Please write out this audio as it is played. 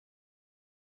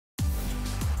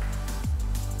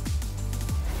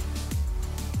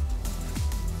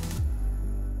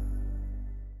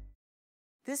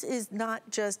this is not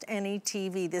just any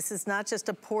TV. This is not just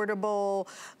a portable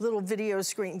little video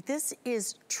screen. This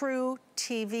is true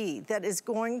TV that is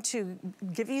going to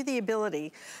give you the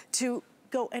ability to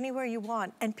go anywhere you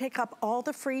want and pick up all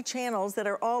the free channels that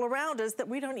are all around us that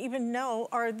we don't even know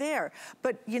are there.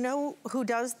 But you know who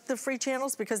does the free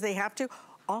channels because they have to?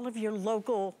 All of your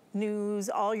local news,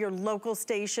 all your local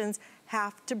stations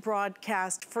have to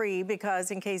broadcast free because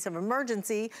in case of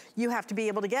emergency, you have to be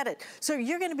able to get it. So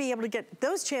you're gonna be able to get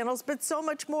those channels, but so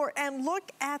much more. And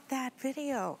look at that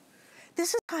video.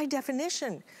 This is high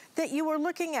definition that you are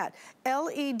looking at.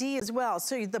 LED as well.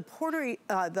 So the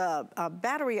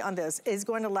battery on this is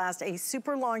going to last a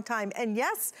super long time. And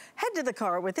yes, head to the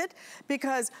car with it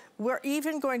because we're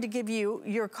even going to give you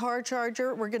your car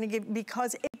charger. We're going to give,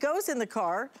 because it goes in the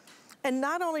car. And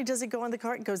not only does it go in the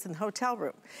car, it goes in the hotel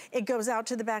room. It goes out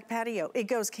to the back patio. It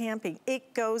goes camping.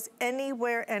 It goes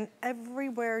anywhere and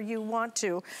everywhere you want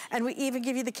to. And we even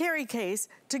give you the carry case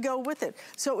to go with it.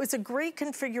 So it's a great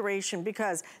configuration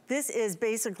because this is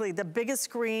basically the biggest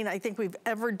screen I think we've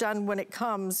ever done when it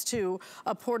comes to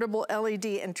a portable LED.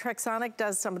 And Trexonic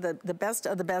does some of the best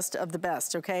of the best of the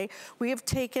best, okay? We have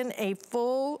taken a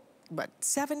full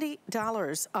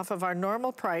 $70 off of our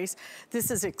normal price. This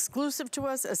is exclusive to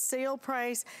us, a sale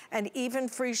price, and even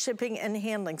free shipping and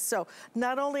handling. So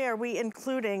not only are we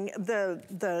including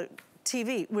the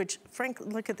TV, which frankly,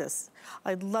 look at this.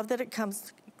 I love that it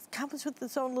comes with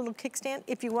its own little kickstand.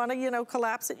 If you wanna, you know,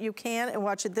 collapse it, you can, and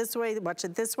watch it this way, watch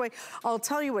it this way. I'll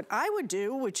tell you what I would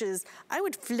do, which is I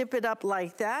would flip it up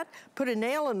like that, put a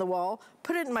nail in the wall,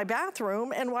 put it in my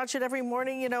bathroom and watch it every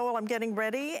morning, you know, while I'm getting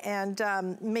ready and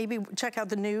maybe check out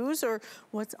the news or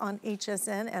what's on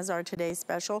HSN as our today's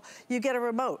special. You get a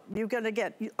remote. You're gonna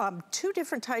get 2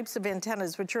 different types of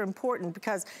antennas, which are important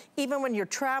because even when you're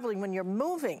traveling, when you're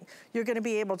moving, you're gonna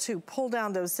be able to pull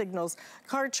down those signals.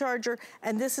 Car charger,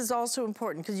 and this is also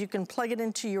important because you can plug it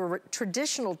into your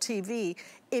traditional TV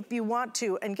if you want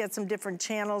to and get some different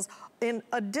channels. In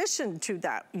addition to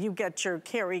that, you get your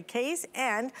carry case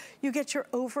and you get your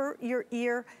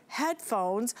over-your-ear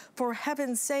headphones. For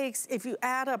heaven's sakes, if you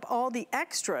add up all the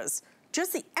extras,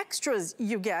 just the extras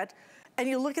you get, and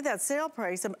you look at that sale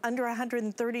price of under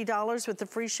 $130 with the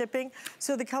free shipping.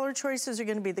 So the color choices are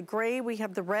gonna be the gray, we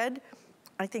have the red.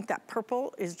 I think that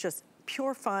purple is just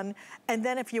pure fun. And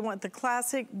then if you want the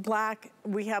classic black,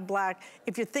 we have black.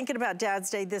 If you're thinking about Dad's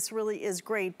Day, this really is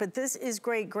great, but this is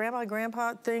great. Grandma,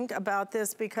 Grandpa, think about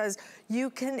this because you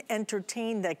can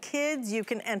entertain the kids, you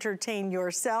can entertain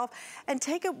yourself, and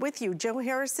take it with you. Joe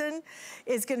Harrison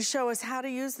is gonna show us how to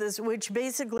use this, which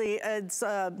basically it's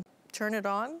turn it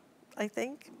on, I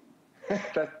think.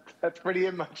 That's pretty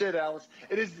much it, Alice.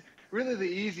 It is really the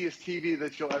easiest TV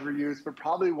that you'll ever use, but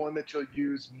probably one that you'll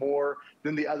use more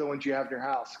than the other ones you have in your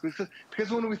house.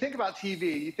 Because when we think about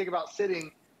TV, you think about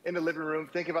sitting in the living room,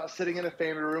 think about sitting in a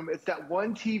family room. It's that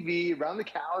one TV around the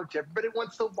couch. Everybody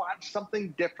wants to watch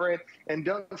something different. And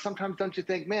sometimes don't you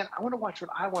think, man, I want to watch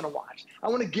what I want to watch. I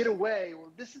want to get away. Well,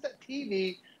 this is that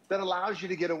TV that allows you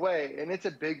to get away. And it's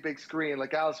a big, big screen.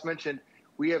 Like Alice mentioned,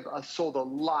 we have sold a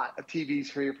lot of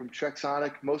TVs here from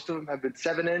Trexonic. Most of them have been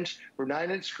 7-inch or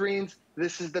 9-inch screens.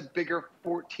 This is the bigger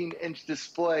 14-inch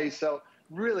display. So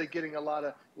really getting a lot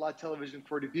of television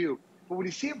for you to view. But when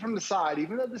you see it from the side,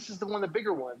 even though this is one of the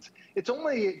bigger ones, it's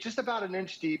only just about 1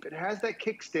 inch deep. It has that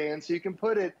kickstand, so you can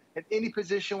put it in any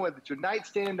position, whether it's your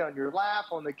nightstand, on your lap,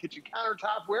 on the kitchen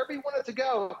countertop, wherever you want it to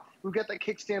go. We've got that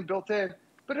kickstand built in.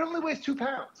 But it only weighs 2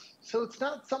 pounds. So it's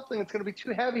not something that's gonna be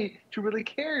too heavy to really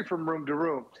carry from room to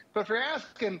room. But if you're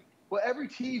asking, well, every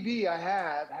TV I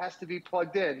have has to be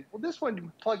plugged in. Well, this one, you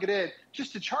plug it in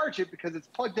just to charge it because it's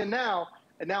plugged in now,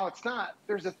 and now it's not.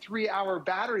 There's a 3-hour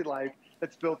battery life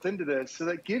that's built into this. So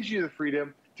that gives you the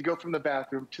freedom to go from the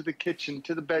bathroom to the kitchen,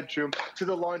 to the bedroom, to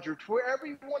the laundry, to wherever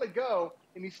you wanna go,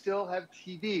 and you still have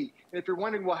TV. And if you're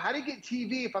wondering, well, how do you get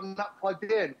TV if I'm not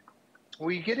plugged in?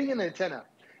 Well, you're getting an antenna.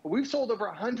 We've sold over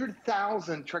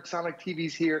 100,000 Trexonic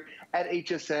TVs here at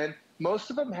HSN.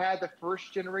 Most of them had the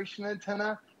first generation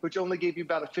antenna, which only gave you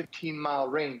about a 15-mile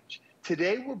range.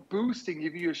 Today, we're boosting,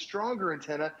 giving you a stronger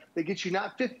antenna that gets you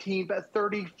not 15, but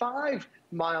 35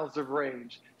 miles of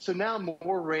range. So now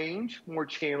more range, more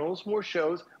channels, more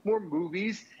shows, more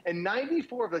movies, and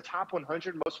 94 of the top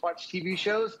 100 most watched TV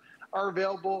shows are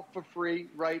available for free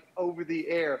right over the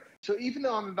air. So even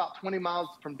though I'm about 20 miles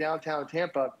from downtown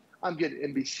Tampa, I'm getting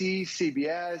NBC,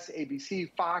 CBS, ABC,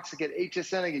 Fox. I get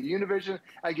HSN, I get Univision,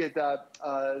 I get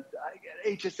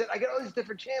HSN. I get all these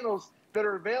different channels that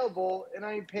are available, and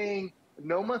I'm paying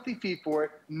no monthly fee for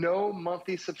it, no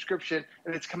monthly subscription,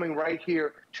 and it's coming right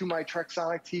here to my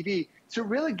TrekSonic TV. So it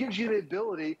really gives you the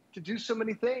ability to do so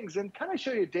many things and kind of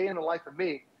show you a day in the life of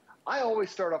me. I always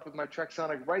start off with my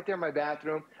TrekSonic right there in my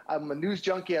bathroom. I'm a news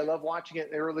junkie. I love watching it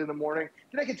early in the morning.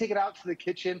 Then I can take it out to the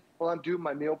kitchen while I'm doing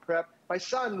my meal prep. My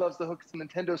son loves to hook the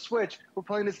Nintendo Switch. We're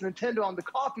playing this Nintendo on the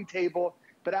coffee table.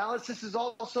 But Alice, this is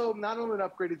also not only an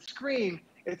upgraded screen,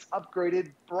 it's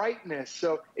upgraded brightness.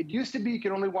 So it used to be you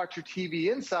could only watch your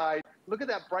TV inside. Look at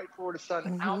that bright Florida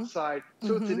sun outside.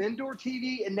 So it's an indoor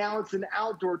TV, and now it's an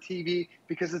outdoor TV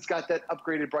because it's got that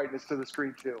upgraded brightness to the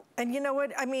screen too. And you know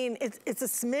what? I mean, it's a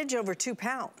smidge over 2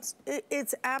 pounds.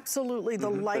 It's absolutely the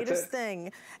lightest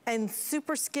thing, and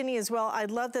super skinny as well. I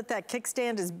love that that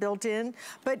kickstand is built in.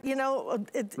 But you know,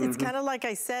 it's kind of like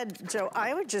I said, Joe,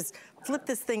 I would just flip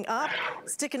this thing up,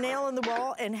 stick a nail in the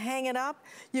wall and hang it up.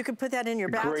 You can put that in your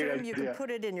bathroom. You can put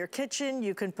it in your kitchen.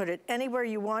 You can put it anywhere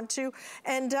you want to.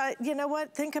 And you know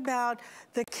what? Think about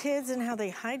the kids and how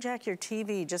they hijack your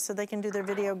TV just so they can do their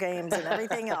video games and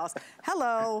everything else.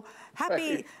 Hello,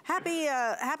 happy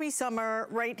summer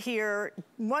right here.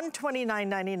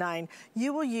 $129.99.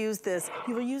 You will use this.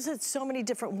 You will use it so many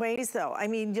different ways, though. I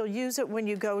mean, you'll use it when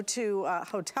you go to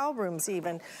hotel rooms,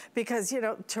 even, because you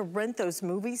know, to rent those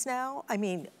movies now. I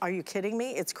mean, are you kidding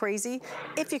me? It's crazy.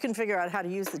 If you can figure out how to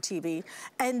use the TV,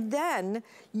 and then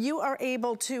you are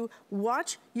able to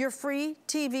watch your free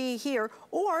TV here,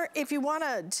 or if you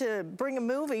want to bring a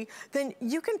movie, then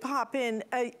you can pop in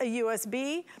a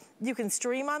USB. You can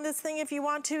stream on this thing if you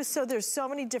want to. So there's so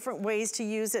many different ways to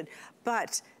use it,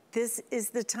 but this is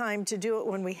the time to do it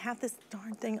when we have this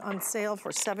darn thing on sale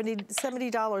for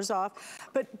 $70 off.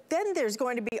 But then there's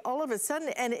going to be all of a sudden,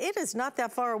 and it is not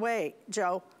that far away,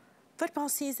 Joe, football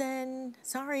season,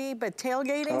 sorry, but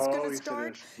tailgating is going to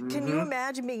start. Can you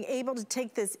imagine being able to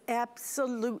take this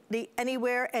absolutely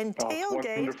anywhere and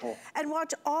tailgate and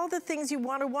watch all the things you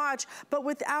want to watch, but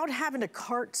without having to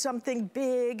cart something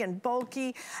big and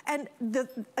bulky? And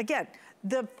again,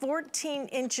 the 14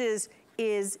 inches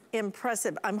is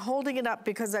impressive. I'm holding it up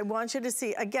because I want you to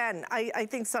see. Again, I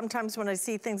think sometimes when I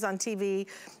see things on TV,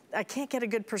 I can't get a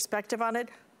good perspective on it.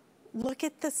 Look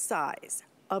at the size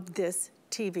of this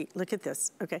TV. Look at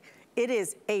this, okay? It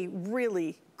is a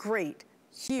really great,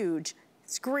 huge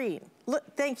screen. Look,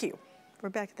 thank you.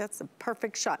 Rebecca, that's a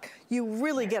perfect shot. You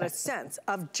really get a sense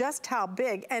of just how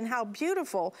big and how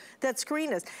beautiful that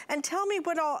screen is. And tell me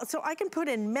what all, so I can put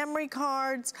in memory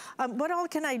cards. What all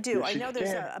can I do? Yes, I know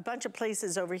there's a bunch of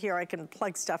places over here I can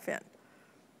plug stuff in.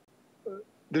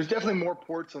 There's definitely more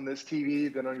ports on this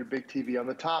TV than on your big TV. On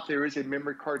the top, there is a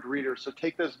memory card reader. So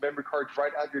take those memory cards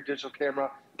right out of your digital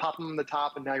camera, pop them on the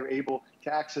top, and now you're able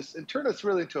to access and turn this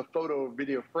really into a photo or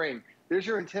video frame. There's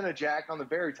your antenna jack on the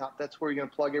very top. That's where you're going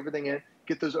to plug everything in,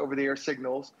 get those over-the-air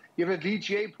signals. You have a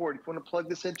VGA port. If you want to plug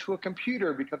this into a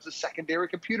computer, it becomes a secondary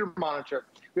computer monitor.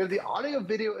 We have the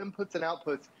audio-video inputs and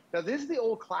outputs. Now, this is the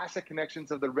old classic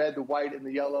connections of the red, the white, and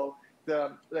the yellow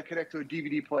that connect to a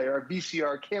DVD player, a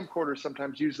VCR, camcorder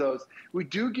sometimes use those. We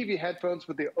do give you headphones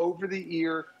with the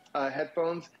over-the-ear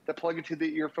headphones that plug into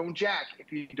the earphone jack.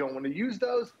 If you don't want to use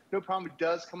those, no problem. It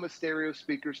does come with stereo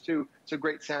speakers too. So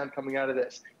great sound coming out of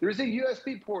this. There's a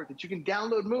USB port that you can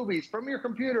download movies from your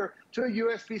computer to a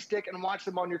USB stick and watch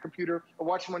them on your computer or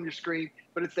watch them on your screen.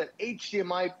 But it's that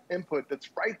HDMI input that's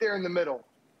right there in the middle.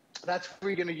 That's where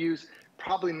you're going to use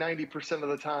probably 90% of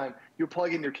the time. You'll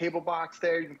plug in your cable box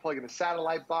there. You can plug in a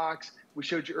satellite box. We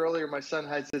showed you earlier, my son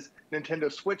has this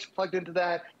Nintendo Switch plugged into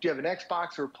that. Do you have an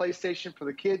Xbox or a PlayStation for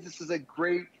the kids? This is a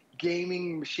great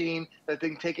gaming machine that they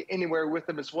can take it anywhere with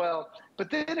them as well.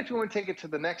 But then if you want to take it to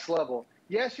the next level,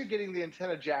 yes, you're getting the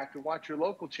antenna jack to watch your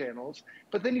local channels,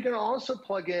 but then you can also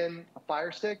plug in a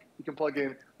Fire Stick. You can plug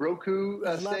in Roku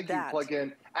stick. You can plug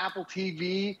in Apple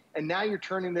TV, and now you're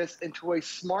turning this into a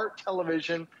smart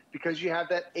television because you have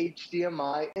that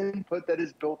HDMI input that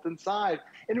is built inside.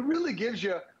 And it really gives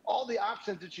you all the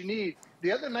options that you need.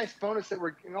 The other nice bonus that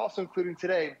we're also including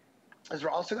today is we're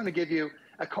also going to give you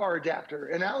a car adapter.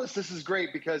 And Alice, this is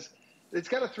great because it's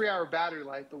got a 3-hour battery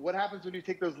life, but what happens when you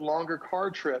take those longer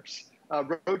car trips,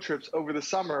 road trips over the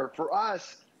summer? For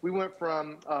us, we went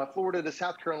from Florida to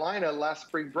South Carolina last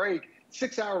spring break,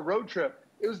 6-hour road trip.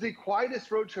 It was the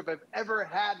quietest road trip I've ever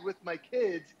had with my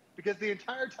kids because the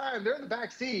entire time they're in the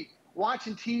back seat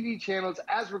watching TV channels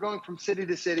as we're going from city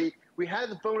to city. We had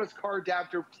the bonus car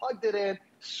adapter, plugged it in,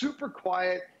 super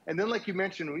quiet. And then like you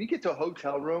mentioned, when you get to a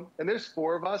hotel room and there's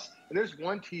 4 of us and there's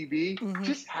one TV,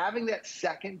 just having that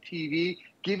second TV,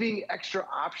 giving extra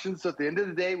options. So at the end of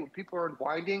the day, when people are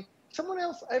unwinding, someone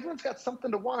else, everyone's got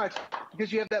something to watch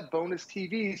because you have that bonus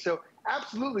TV. So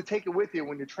absolutely take it with you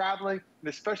when you're traveling, and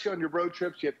especially on your road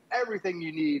trips. You have everything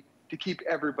you need to keep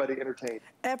everybody entertained.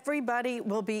 Everybody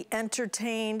will be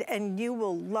entertained, and you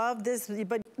will love this.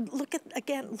 But look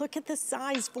at the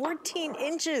size, 14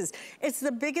 inches. It's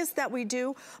the biggest that we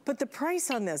do, but the price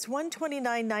on this,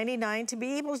 $129.99, to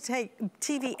be able to take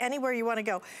TV anywhere you want to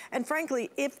go. And frankly,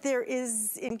 if there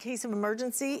is, in case of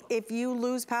emergency, if you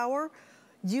lose power,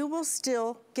 you will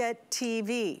still get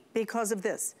TV because of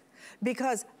this.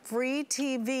 Because free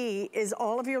TV is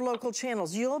all of your local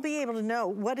channels. You'll be able to know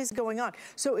what is going on.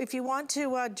 So if you want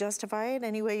to justify it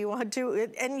any way you want to,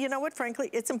 and you know what,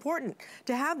 frankly, it's important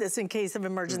to have this in case of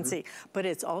emergency, but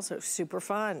it's also super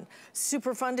fun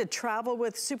to travel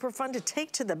with, super fun to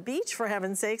take to the beach, for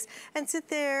heaven's sakes, and sit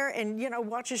there and, you know,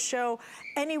 watch a show.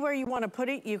 Anywhere you want to put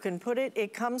it, you can put it.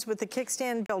 It comes with the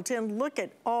kickstand built in. Look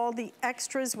at all the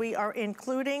extras we are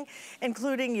including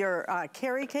your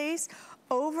carry case,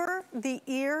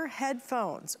 over-the-ear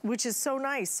headphones, which is so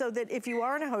nice, so that if you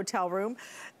are in a hotel room,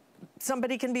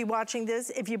 somebody can be watching this.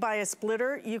 If you buy a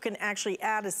splitter, you can actually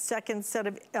add a second set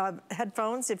of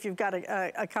headphones if you've got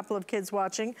a couple of kids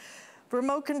watching.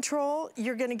 Remote control,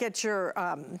 you're gonna get your,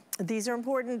 these are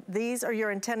important, these are your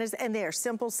antennas, and they are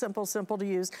simple to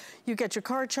use. You get your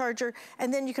car charger,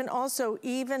 and then you can also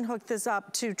even hook this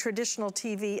up to traditional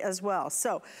TV as well.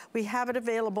 So we have it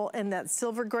available in that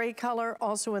silver gray color,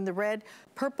 also in the red.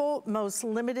 Purple, most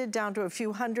limited, down to a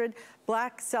few hundred.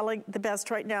 Black, selling the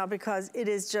best right now because it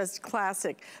is just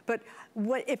classic. But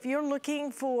if you're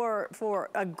looking for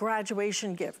a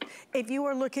graduation gift, if you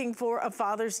are looking for a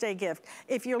Father's Day gift,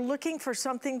 if you're looking for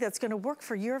something that's gonna work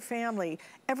for your family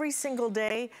every single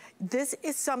day, this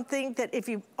is something that if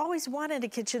you've always wanted a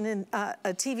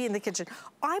TV in the kitchen,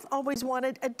 I've always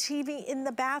wanted a TV in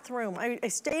the bathroom. I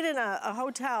stayed in a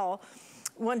hotel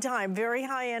one time, very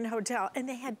high-end hotel, and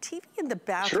they had TV in the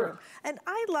bathroom. Sure. And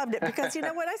I loved it because, you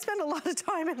know what, I spend a lot of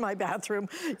time in my bathroom.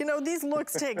 You know, these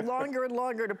looks take longer and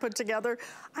longer to put together.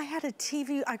 I had a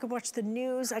TV, I could watch the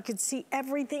news, I could see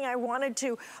everything I wanted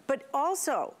to, but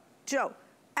also, Joe,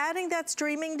 adding that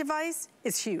streaming device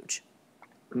is huge.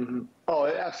 Oh,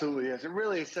 it absolutely is. It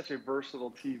really is such a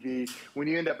versatile TV. When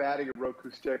you end up adding a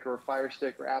Roku stick or a Fire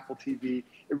Stick or Apple TV,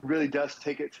 it really does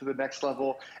take it to the next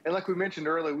level. And like we mentioned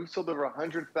earlier, we've sold over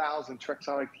 100,000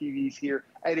 Trexonic TVs here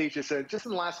at HSN just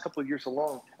in the last couple of years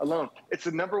alone. It's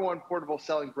the #1 portable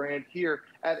selling brand here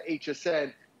at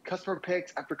HSN. Customer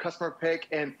picks after customer pick,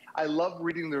 and I love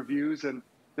reading the reviews. And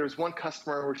there was one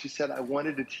customer where she said, I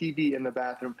wanted a TV in the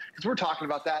bathroom. Because we're talking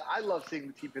about that. I love seeing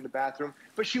the TV in the bathroom.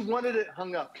 But she wanted it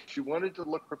hung up. She wanted to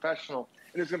look professional.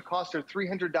 And it was going to cost her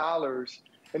 $300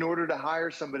 in order to hire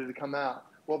somebody to come out.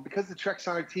 Well, because the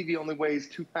Trexonic TV only weighs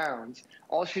 2 pounds,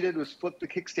 all she did was flip the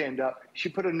kickstand up. She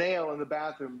put a nail in the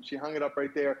bathroom. She hung it up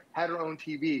right there, had her own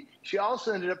TV. She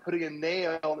also ended up putting a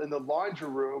nail in the laundry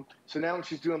room. So now when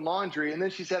she's doing laundry, and then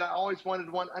she said, I always wanted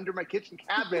one under my kitchen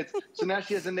cabinets. So now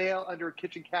she has a nail under her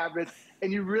kitchen cabinets.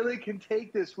 And you really can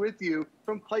take this with you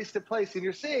from place to place. And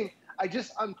you're seeing, I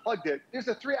just unplugged it. There's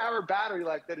a 3-hour battery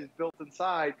life that is built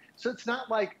inside. So it's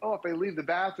not like, oh, if I leave the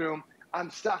bathroom, I'm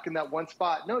stuck in that one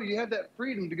spot. No, you have that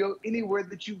freedom to go anywhere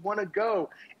that you want to go.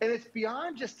 And it's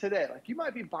beyond just today. Like, you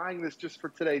might be buying this just for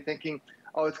today thinking,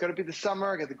 oh, it's going to be the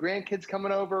summer. I got the grandkids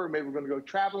coming over. Maybe we're going to go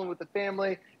traveling with the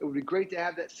family. It would be great to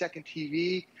have that second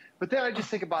TV. But then I just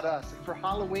think about us. For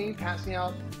Halloween, passing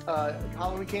out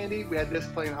Halloween candy, we had this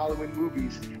playing Halloween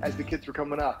movies as the kids were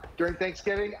coming up. During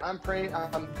Thanksgiving, I'm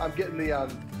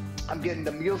getting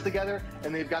the meals together,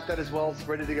 and they've got that as well. It's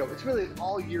ready to go. It's really an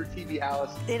all-year TV,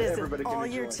 Alice. It is an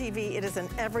all-year TV. It is an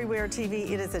everywhere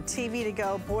TV. It is a TV to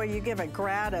go. Boy, you give a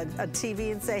grad a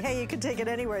TV and say, hey, you can take it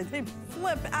anywhere. They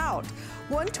flip out.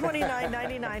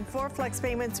 $129.99, 4 flex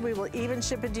payments. We will even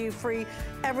ship it to you free.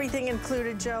 Everything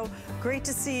included, Joe. Great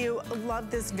to see you. Love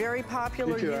this. Very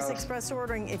popular. Use express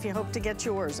ordering if you hope to get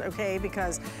yours, okay?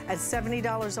 Because at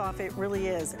 $70 off, it really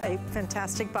is a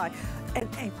fantastic buy and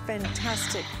a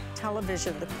fantastic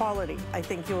television. The quality, I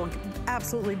think you'll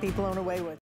absolutely be blown away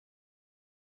with.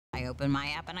 I open my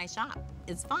app and I shop.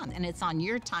 It's fun, and it's on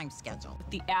your time schedule.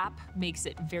 The app makes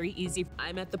it very easy.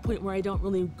 I'm at the point where I don't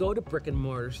really go to brick and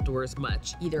mortar stores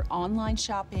much. Either online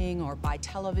shopping or by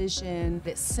television.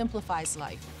 It simplifies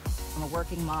life. I'm a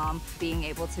working mom. Being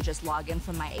able to just log in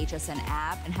from my HSN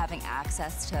app and having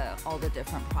access to all the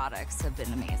different products have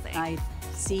been amazing. I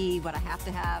see what I have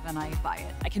to have and I buy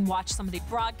it. I can watch some of the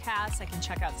broadcasts, I can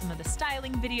check out some of the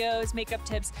styling videos, makeup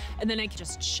tips, and then I can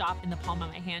just shop in the palm of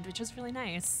my hand, which is really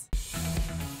nice.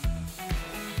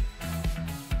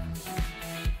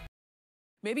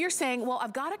 Maybe you're saying, well,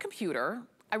 I've got a computer,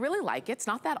 I really like it. It's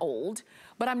not that old,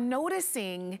 but I'm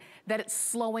noticing that it's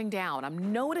slowing down.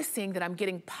 I'm noticing that I'm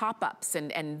getting pop-ups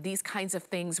and these kinds of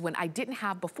things when I didn't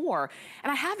have before.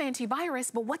 And I have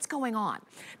antivirus, but what's going on?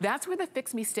 That's where the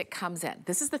Fix Me Stick comes in.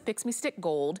 This is the Fix Me Stick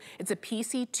Gold. It's a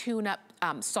PC tune-up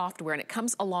software, and it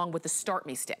comes along with the Start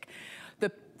Me Stick.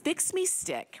 The Fix Me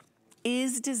Stick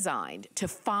is designed to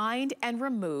find and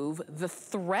remove the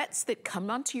threats that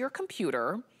come onto your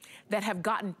computer that have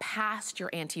gotten past your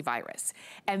antivirus.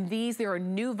 And there are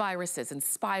new viruses and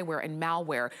spyware and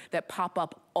malware that pop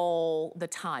up all the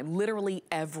time, literally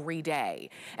every day.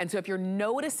 And so if you're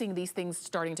noticing these things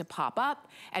starting to pop up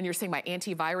and you're saying my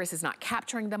antivirus is not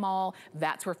capturing them all,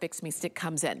 that's where Fix Me Stick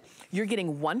comes in. You're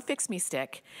getting one Fix Me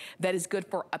Stick that is good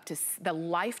for up to the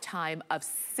lifetime of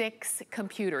 6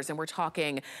 computers. And we're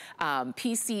talking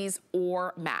PCs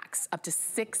or Macs, up to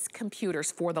 6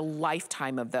 computers for the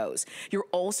lifetime of those. You're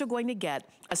also going to get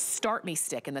a Start Me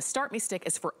Stick, and the Start Me Stick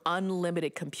is for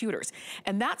unlimited computers.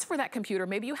 And that's for that computer.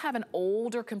 Maybe you have an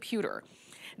older computer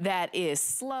that is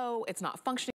slow, it's not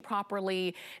functioning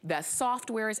properly, the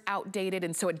software is outdated,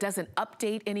 and so it doesn't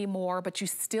update anymore, but you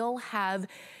still have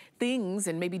things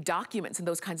and maybe documents and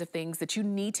those kinds of things that you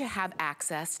need to have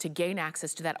access to gain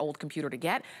access to that old computer to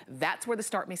get. That's where the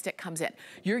Start Me Stick comes in.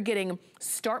 You're getting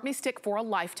Start Me Stick for a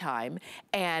lifetime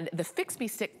and the Fix Me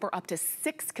Stick for up to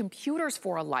 6 computers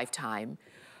for a lifetime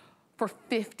for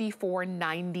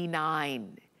 $54.99.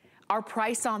 Our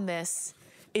price on this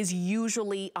is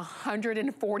usually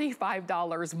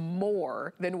 $145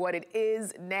 more than what it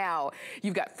is now.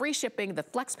 You've got free shipping, the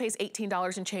flex pays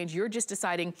 $18 and change. You're just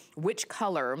deciding which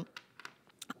color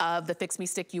of the Fix Me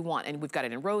Stick you want. And we've got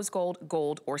it in rose gold,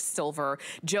 gold, or silver.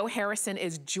 Joe Harrison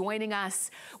is joining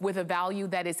us with a value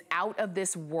that is out of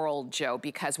this world, Joe,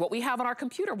 because what we have on our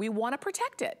computer, we want to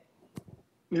protect it.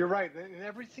 You're right. And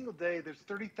every single day, there's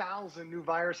 30,000 new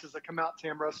viruses that come out,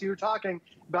 Tamara. So you're talking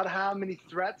about how many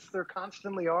threats there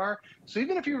constantly are. So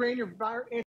even if you ran your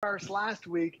antivirus last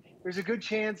week, there's a good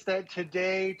chance that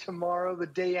today, tomorrow, the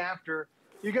day after,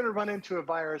 you're going to run into a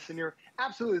virus. And you're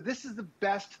absolutely, this is the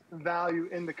best value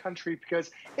in the country,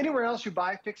 because anywhere else you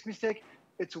buy Fix Me Stick,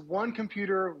 it's one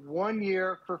computer, 1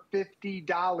 year for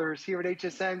 $50. Here at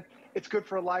HSN, it's good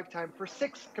for a lifetime for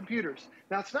 6 computers.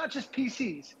 Now, it's not just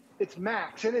PCs. It's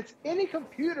Macs, and it's any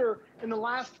computer in the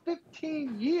last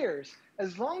 15 years.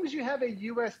 As long as you have a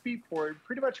USB port,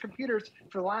 pretty much computers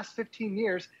for the last 15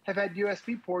 years have had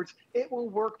USB ports, it will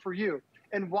work for you.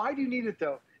 And why do you need it,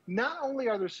 though? Not only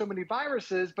are there so many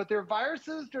viruses, but there are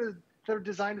viruses that are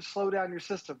designed to slow down your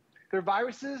system. There are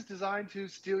viruses designed to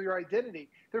steal your identity.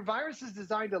 There are viruses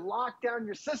designed to lock down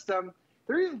your system.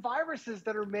 There are even viruses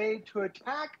that are made to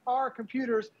attack our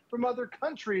computers from other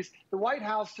countries. The White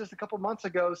House just a couple months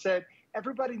ago said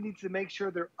everybody needs to make sure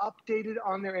they're updated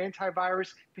on their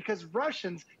antivirus, because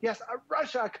Russians, yes,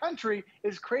 Russia, a country,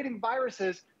 is creating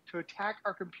viruses to attack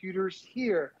our computers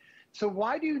here. So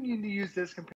why do you need to use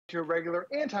this compared to a regular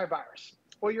antivirus?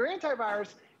 Well, your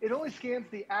antivirus, it only scans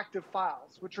the active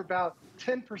files, which are about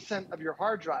 10% of your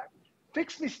hard drive.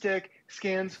 Fix Me Stick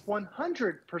scans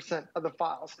 100% of the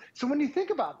files. So when you think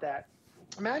about that,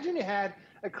 imagine you had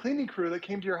a cleaning crew that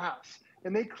came to your house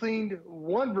and they cleaned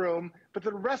one room, but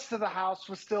the rest of the house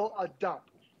was still a dump.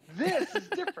 This is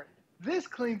different. This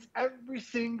cleans every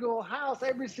single house,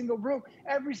 every single room,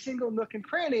 every single nook and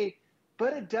cranny,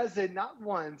 but it does it not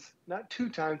once, not 2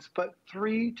 times, but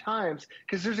 3 times,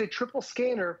 because there's a triple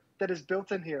scanner that is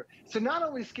built in here. So not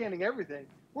only scanning everything,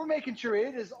 we're making sure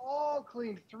it is all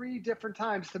cleaned 3 different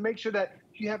times to make sure that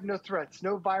you have no threats,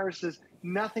 no viruses,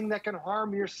 nothing that can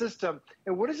harm your system.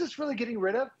 And what is this really getting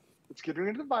rid of? It's getting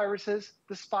rid of the viruses,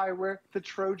 the spyware, the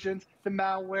Trojans, the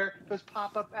malware, those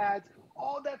pop-up ads,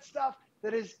 all that stuff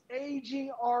that is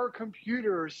aging our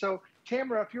computers. So,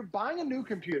 Tamara, if you're buying a new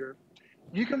computer,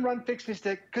 you can run Fix Me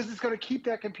Stick because it's going to keep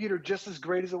that computer just as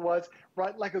great as it was,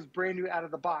 right, like it was brand new out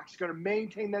of the box. It's going to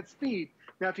maintain that speed.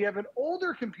 Now, if you have an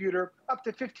older computer, up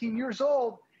to 15 years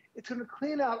old, it's going to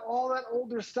clean out all that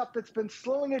older stuff that's been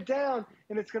slowing it down,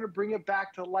 and it's going to bring it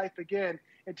back to life again.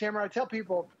 And Tamara, I tell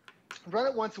people, run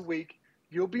it once a week.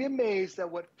 You'll be amazed at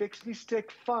what Fix Me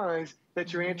Stick finds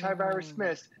that your antivirus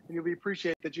missed, and you'll be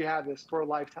appreciated that you have this for a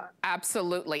lifetime.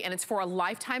 Absolutely, and it's for a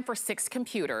lifetime for 6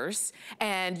 computers.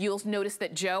 And you'll notice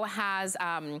that Joe has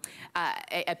a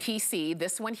PC.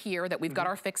 This one here that we've got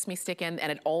our Fix Me Stick in,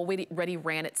 and it already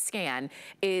ran its scan,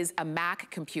 is a Mac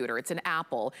computer. It's an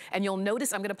Apple. And you'll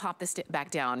notice, I'm gonna pop this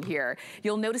back down here.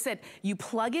 You'll notice that you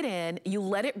plug it in, you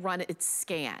let it run its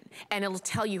scan, and it'll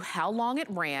tell you how long it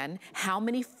ran, how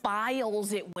many files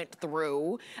files it went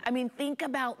through. I mean, think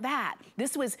about that.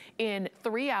 This was in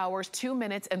 3 hours, 2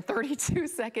 minutes, and 32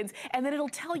 seconds, and then it'll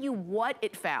tell you what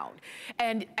it found.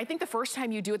 And I think the first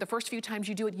time you do it, the first few times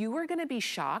you do it, you are gonna be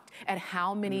shocked at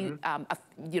how many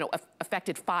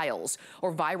affected files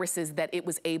or viruses that it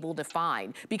was able to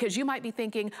find. Because you might be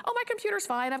thinking, oh, my computer's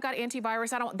fine, I've got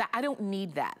antivirus, I don't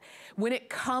need that. When it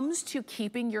comes to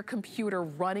keeping your computer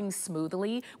running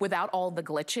smoothly without all the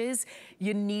glitches,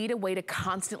 you need a way to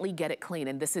constantly get it clean,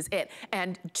 and this is it.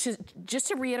 And just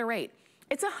to reiterate,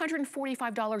 it's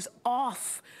 $145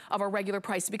 off of our regular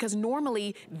price, because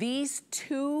normally these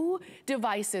two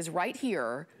devices right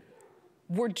here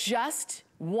were just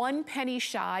 1 penny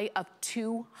shy of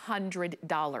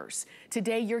 $200.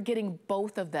 Today, you're getting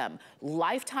both of them.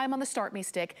 Lifetime on the Start Me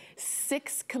Stick,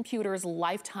 6 computers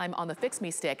lifetime on the Fix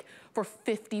Me Stick for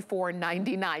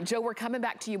 $54.99. Joe, we're coming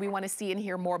back to you. We want to see and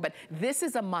hear more, but this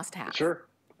is a must-have. Sure.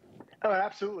 Oh, it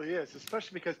absolutely is,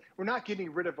 especially because we're not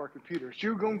getting rid of our computers.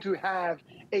 You're going to have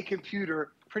a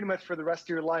computer pretty much for the rest of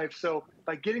your life. So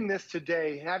by getting this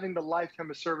today, having the lifetime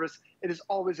of service, it is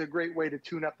always a great way to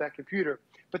tune up that computer.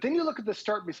 But then you look at the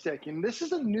Start Me Stick, and this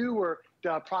is a newer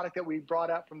product that we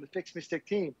brought out from the Fix Me Stick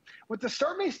team. What the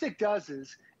Start Me Stick does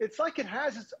is, it's like it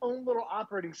has its own little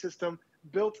operating system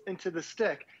built into the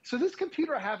stick. So this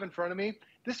computer I have in front of me,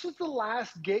 this was the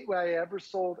last gateway I ever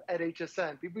sold at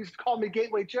HSN. People used to call me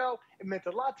Gateway Joe. It meant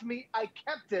a lot to me. I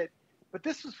kept it. But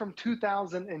this was from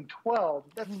 2012.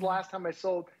 That's the last time I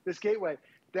sold this gateway.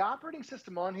 The operating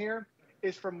system on here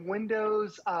is from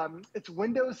Windows, it's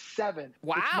Windows 7.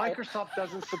 Wow. Which Microsoft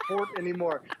doesn't support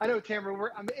anymore. I know, Tamara,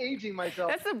 I'm aging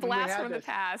myself. That's a blast from the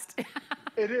past.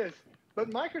 It is. But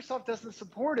Microsoft doesn't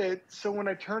support it, so when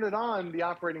I turn it on, the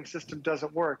operating system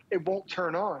doesn't work. It won't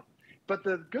turn on. But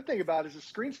the good thing about it is the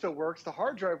screen still works, the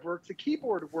hard drive works, the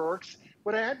keyboard works.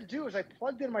 What I had to do is I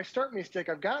plugged in my Start Me Stick.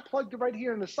 I've got it plugged right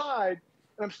here on the side,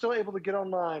 and I'm still able to get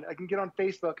online. I can get on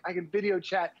Facebook. I can video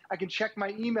chat. I can check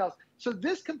my emails. So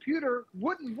this computer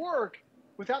wouldn't work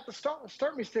without the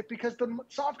Start Me Stick because the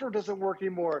software doesn't work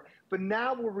anymore. But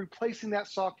now we're replacing that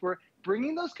software,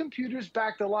 bringing those computers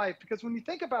back to life. Because when you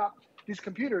think about these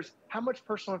computers, how much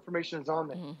personal information is on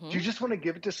them? Do you just want to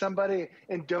give it to somebody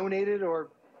and donate it, or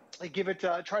give it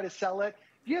to try to sell it?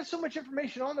 You have so much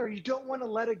information on there, you don't want to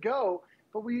let it go.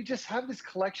 But we just have this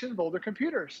collection of older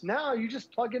computers. Now you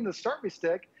just plug in the Start Me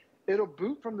Stick, it'll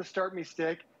boot from the Start Me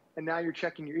Stick, and now you're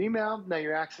checking your email, now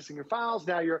you're accessing your files,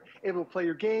 now you're able to play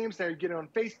your games, now you're getting on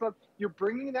Facebook. You're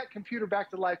bringing that computer back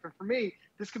to life. And for me,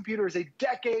 this computer is a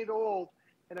decade old,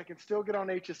 and I can still get on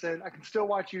HSN, I can still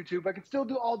watch YouTube, I can still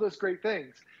do all those great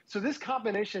things. So this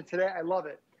combination today, I love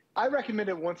it. I recommend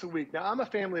it once a week. Now, I'm a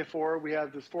family of 4. We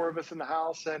have just 4 of us in the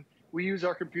house, and we use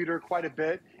our computer quite a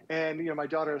bit. And, you know, my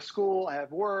daughter has school, I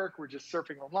have work, we're just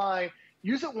surfing online.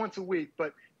 Use it once a week.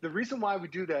 But the reason why we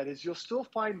do that is you'll still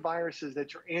find viruses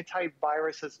that your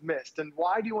antivirus has missed. And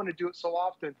why do you want to do it so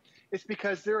often? It's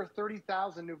because there are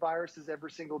 30,000 new viruses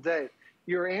every single day.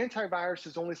 Your antivirus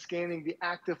is only scanning the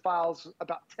active files,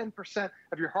 about 10%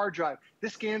 of your hard drive.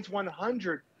 This scans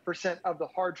 100% of the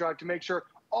hard drive to make sure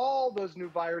all those new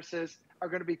viruses are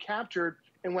going to be captured.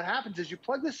 And what happens is you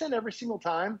plug this in every single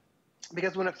time,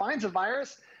 because when it finds a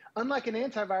virus, unlike an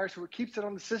antivirus where it keeps it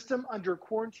on the system under a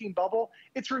quarantine bubble,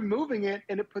 it's removing it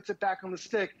and it puts it back on the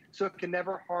stick so it can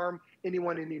never harm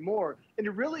anyone anymore. And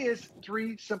it really is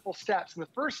 3 simple steps. And the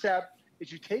first step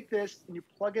is you take this and you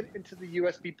plug it into the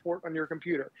USB port on your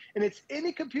computer. And it's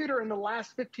any computer in the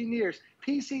last 15 years,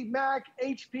 PC, Mac,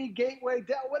 HP, Gateway,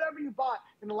 Dell, whatever you bought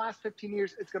in the last 15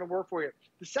 years, it's gonna work for you.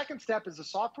 The second step is the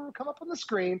software will come up on the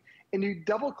screen and you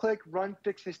double click Run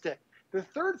Fix Me Stick. The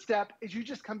third step is you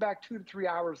just come back 2 to 3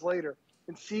 hours later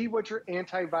and see what your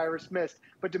antivirus missed.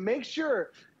 But to make sure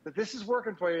that this is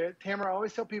working for you, Tamara, I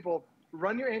always tell people,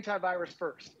 run your antivirus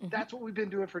first. That's what we've been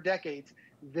doing for decades.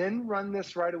 Then run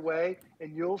this right away,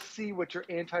 and you'll see what your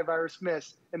antivirus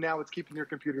missed, and now it's keeping your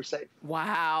computer safe.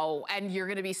 Wow, and you're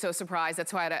gonna be so surprised.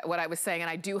 That's why what I was saying, and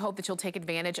I do hope that you'll take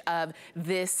advantage of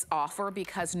this offer,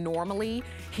 because normally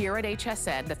here at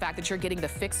HSN, the fact that you're getting the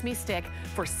Fix Me Stick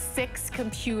for 6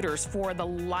 computers for the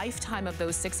lifetime of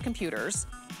those 6 computers,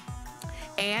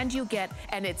 and you get,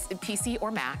 and it's PC or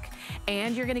Mac,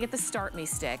 and you're gonna get the Start Me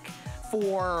Stick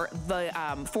for the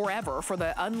forever, for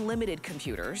the unlimited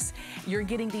computers. You're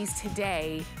getting these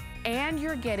today and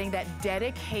you're getting that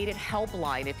dedicated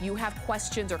helpline. If you have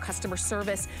questions or customer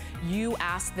service, you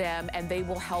ask them and they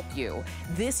will help you.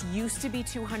 This used to be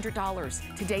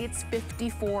 $200. Today it's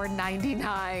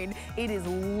 $54.99. It is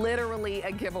literally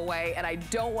a giveaway, and I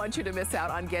don't want you to miss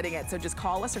out on getting it. So just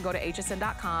call us or go to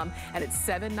hsn.com, and it's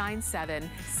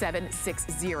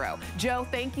 797-760. Joe,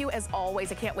 thank you as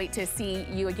always. I can't wait to see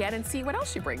you again and see what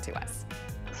else you bring to us.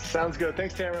 Sounds good.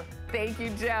 Thanks, Tamara. Thank you,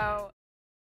 Joe.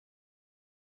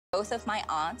 Both of my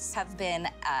aunts have been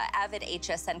avid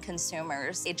HSN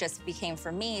consumers. It just became,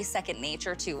 for me, second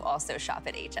nature to also shop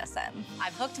at HSN.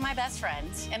 I've hooked my best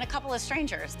friends and a couple of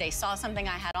strangers. They saw something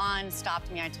I had on,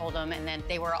 stopped me, I told them, and then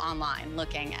they were online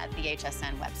looking at the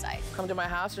HSN website. Come to my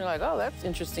house and you're like, oh, that's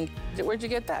interesting. Where'd you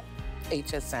get that?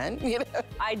 HSN, you know?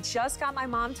 I just got my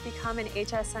mom to become an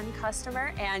HSN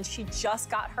customer, and she just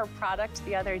got her product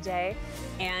the other day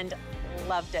and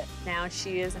loved it. Now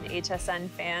she is an HSN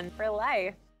fan for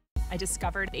life. I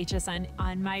discovered HSN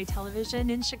on my television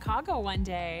in Chicago one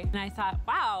day, and I thought,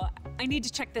 wow, I need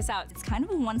to check this out. It's kind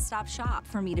of a one-stop shop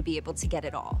for me to be able to get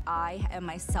it all. I am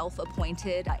my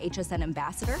self-appointed HSN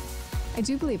ambassador. I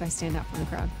do believe I stand out from the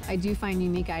crowd. I do find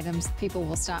unique items. People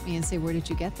will stop me and say, where did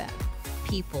you get that?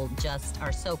 People just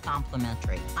are so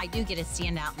complimentary. I do get to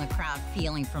stand out in the crowd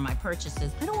feeling for my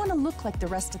purchases. I don't want to look like the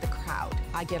rest of the crowd.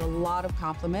 I get a lot of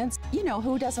compliments. You know,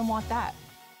 who doesn't want that?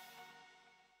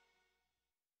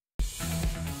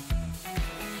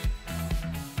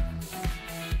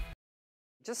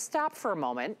 Just stop for a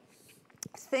moment.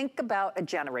 Think about a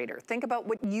generator. Think about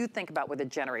what you think about with a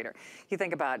generator. You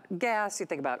think about gas, you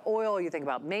think about oil, you think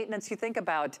about maintenance, you think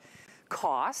about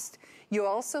cost. You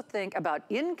also think about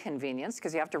inconvenience,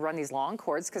 because you have to run these long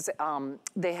cords, because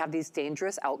they have these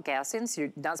dangerous outgassings. So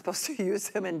you're not supposed to use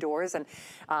them indoors. And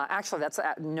actually, that's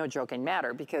no joking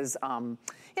matter, because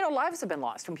you know, lives have been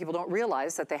lost when people don't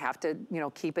realize that they have to, you know,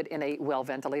 keep it in a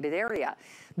well-ventilated area.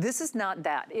 This is not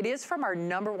that. It is from our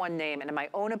 #1 name, and in my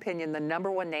own opinion, the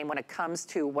 #1 name when it comes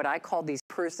to what I call these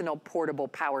personal portable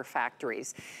power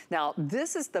factories. Now,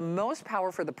 this is the most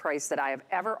power for the price that I have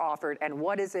ever offered. And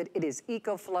what is it? It is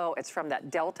EcoFlow. It's from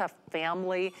that Delta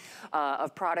family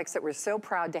of products that we're so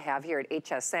proud to have here at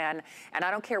HSN. And I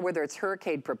don't care whether it's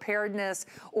hurricane preparedness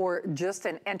or just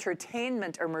an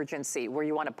entertainment emergency where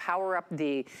you want to power up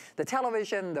the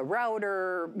television, the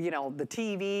router, you know, the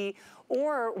TV,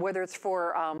 or whether it's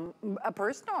for a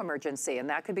personal emergency, and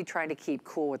that could be trying to keep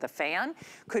cool with a fan,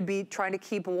 could be trying to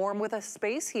keep warm with a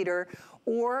space heater,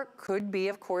 or could be,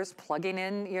 of course, plugging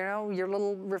in, you know, your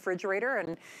little refrigerator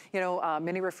and, you know,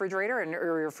 mini refrigerator and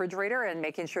or refrigerator, and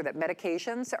making sure that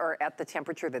medications are at the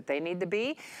temperature that they need to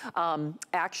be.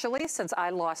 Actually, since I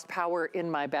lost power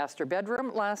in my master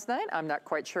bedroom last night, I'm not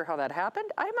quite sure how that happened.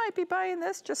 I might be buying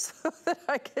this just so that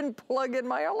I can plug in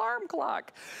my alarm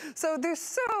clock. So there's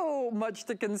so much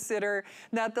to consider,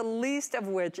 not the least of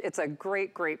which it's a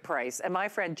great, great price. And my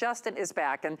friend Justin is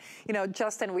back. And, you know,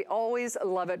 Justin, we always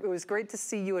love it. It was great to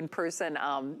see you in person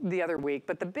the other week.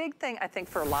 But the big thing, I think,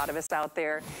 for a lot of us out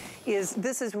there is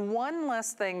this is one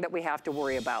less thing that we have to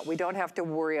worry about. We don't have to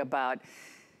worry about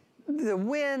the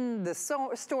wind, the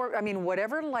storm, I mean,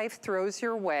 whatever life throws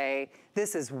your way,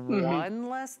 this is one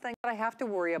less thing that I have to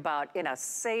worry about in a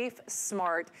safe,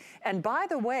 smart, and by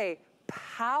the way,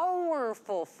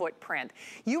 powerful footprint.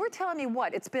 You were telling me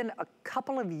what, it's been a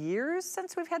couple of years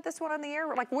since we've had this one on the air?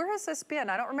 Like, where has this been?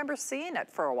 I don't remember seeing it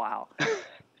for a while.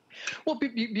 Well,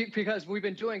 because we've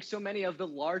been doing so many of the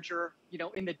larger, you know,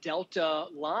 in the Delta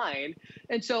line.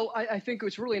 And so I think it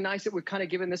was really nice that we've kind of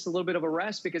given this a little bit of a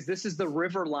rest, because this is the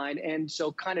River line. And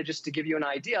so kind of just to give you an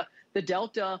idea, the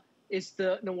Delta is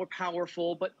the more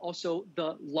powerful, but also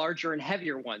the larger and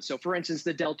heavier one. So for instance,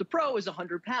 the Delta Pro is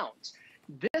 100 pounds.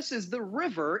 This is the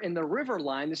River in the River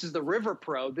line. This is the River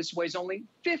Pro. This weighs only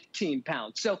 15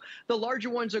 pounds. So the larger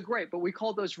ones are great, but we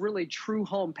call those really true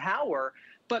home power.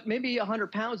 But maybe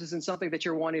 100 pounds isn't something that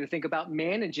you're wanting to think about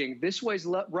managing. This weighs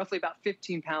roughly about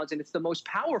 15 pounds, and it's the most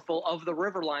powerful of the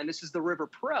River line. This is the River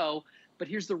Pro. But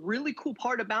here's the really cool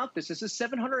part about this. This is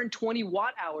 720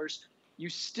 watt hours. You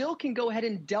still can go ahead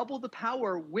and double the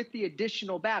power with the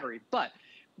additional battery. But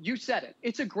you said it.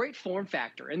 It's a great form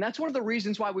factor. And that's one of the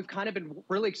reasons why we've kind of been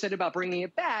really excited about bringing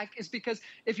it back, is because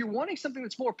if you're wanting something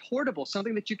that's more portable,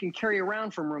 something that you can carry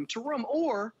around from room to room,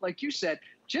 or like you said,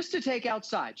 just to take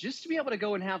outside, just to be able to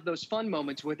go and have those fun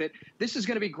moments with it, this is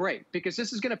going to be great, because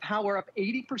this is going to power up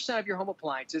 80% of your home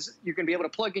appliances. You're going to be able to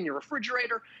plug in your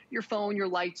refrigerator, your phone, your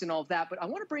lights, and all of that. But I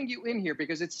want to bring you in here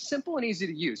because it's simple and easy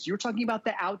to use. You were talking about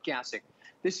the outgassing.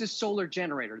 This is solar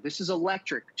generator. This is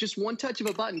electric. Just one touch of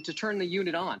a button to turn the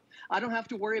unit on. I don't have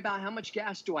to worry about how much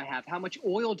gas do I have, how much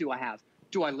oil do I have.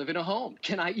 Do I live in a home?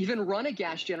 Can I even run a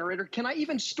gas generator? Can I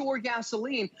even store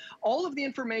gasoline? All of the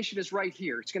information is right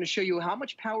here. It's going to show you how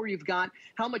much power you've got,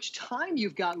 how much time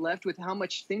you've got left with how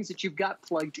much things that you've got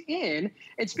plugged in.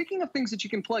 And speaking of things that you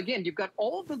can plug in, you've got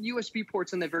all of the USB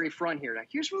ports on the very front here. Now,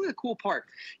 here's really the cool part.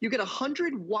 You get a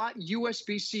 100-watt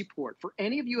USB-C port. For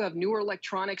any of you who have newer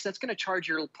electronics, that's going to charge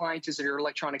your appliances and your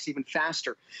electronics even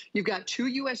faster. You've got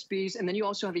 2 USBs, and then you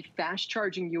also have a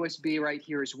fast-charging USB right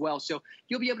here as well. So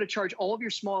you'll be able to charge all of your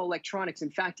small electronics,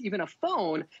 in fact, even a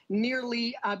phone,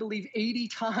 nearly, I believe, 80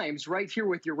 times right here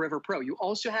with your River Pro. You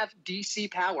also have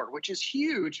DC power, which is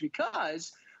huge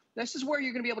because this is where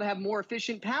you're going to be able to have more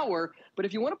efficient power. But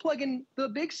if you want to plug in the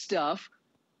big stuff,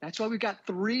 that's why we've got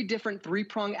 3 different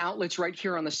 3-prong outlets right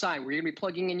here on the side. We're going to be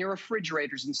plugging in your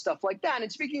refrigerators and stuff like that.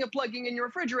 And speaking of plugging in your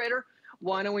refrigerator,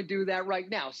 why don't we do that right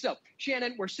now? So,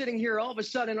 Shannon, we're sitting here all of a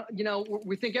sudden, you know,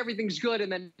 we think everything's good,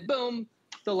 and then boom,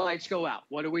 the lights go out.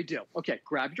 What do we do? Okay,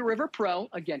 grab your River Pro.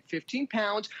 Again, 15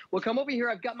 pounds. We'll come over here.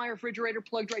 I've got my refrigerator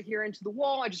plugged right here into the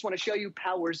wall. I just want to show you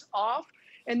power's off.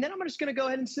 And then I'm just going to go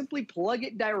ahead and simply plug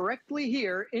it directly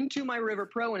here into my River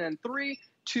Pro. And then 3,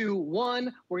 2,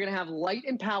 1, we're going to have light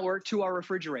and power to our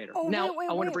refrigerator. Oh, now,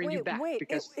 I want to bring you back.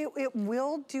 Because it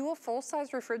will do a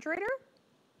full-size refrigerator?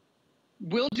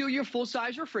 We'll do your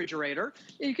full-size refrigerator.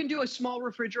 You can do a small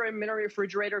refrigerator, mini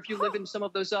refrigerator. If you live in some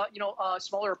of those,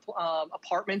 smaller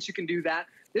apartments, you can do that.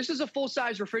 This is a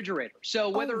full-size refrigerator. So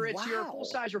whether it's your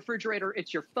full-size refrigerator,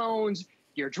 it's your phones,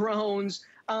 your drones,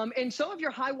 and some of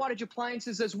your high-wattage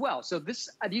appliances as well. So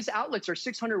these outlets are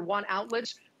 600-watt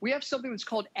outlets. We have something that's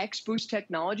called X-Boost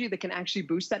technology that can actually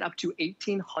boost that up to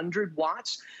 1,800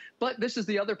 watts. But this is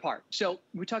the other part. So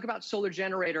we talk about solar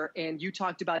generator, and you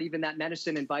talked about even that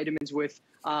medicine and vitamins with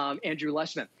Andrew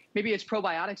Lessman. Maybe it's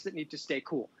probiotics that need to stay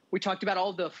cool. We talked about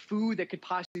all the food that could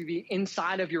possibly be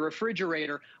inside of your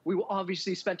refrigerator. We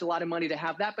obviously spent a lot of money to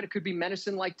have that, but it could be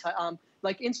medicine like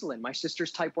insulin. My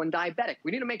sister's type 1 diabetic. We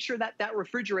need to make sure that that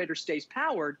refrigerator stays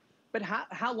powered, but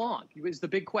how long is the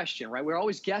big question, right? We're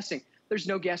always guessing. There's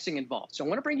no guessing involved. So I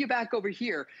want to bring you back over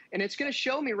here, and it's going to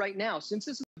show me right now, since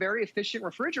this is a very efficient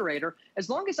refrigerator, as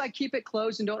long as I keep it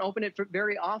closed and don't open it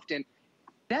very often,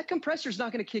 that compressor is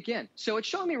not going to kick in. So it's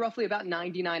showing me roughly about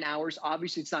 99 hours.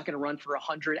 Obviously, it's not going to run for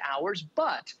 100 hours,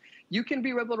 but you can be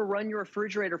able to run your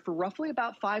refrigerator for roughly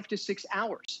about 5 to 6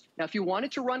 hours. Now, if you want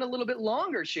it to run a little bit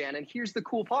longer, Shannon, here's the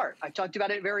cool part. I talked about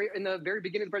it in the very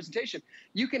beginning of the presentation.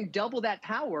 You can double that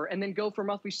power and then go from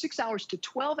roughly 6 hours to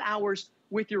 12 hours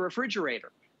with your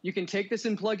refrigerator. You can take this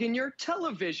and plug in your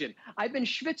television. I've been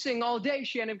schwitzing all day,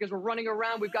 Shannon, because we're running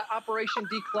around. We've got Operation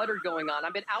Declutter going on.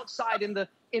 I've been outside in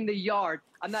the yard.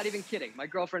 I'm not even kidding. My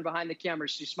girlfriend behind the camera,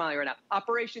 she's smiling right now.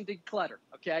 Operation Declutter,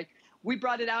 okay? We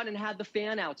brought it out and had the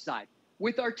fan outside.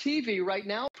 With our TV right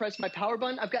now, press my power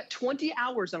button. I've got 20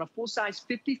 hours on a full-size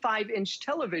 55-inch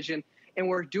television, and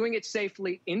we're doing it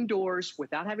safely indoors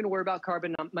without having to worry about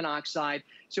carbon monoxide.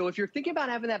 So if you're thinking about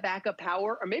having that backup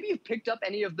power, or maybe you've picked up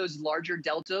any of those larger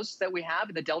Deltas that we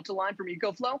have, the Delta line from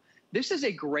EcoFlow, this is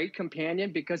a great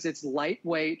companion because it's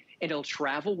lightweight and it'll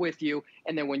travel with you.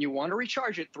 And then when you want to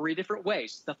recharge it, 3 different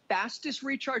ways. The fastest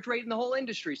recharge rate in the whole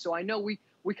industry. So I know we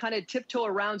kind of tiptoe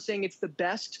around saying it's the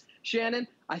best, Shannon.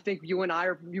 I think you and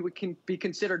I can be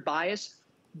considered biased.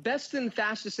 Best and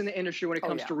fastest in the industry when it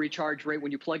comes to recharge rate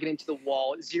when you plug it into the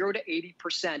wall, 0 to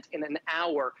 80% in an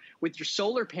hour. With your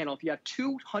solar panel, if you have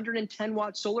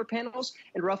 210-watt solar panels,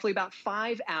 in roughly about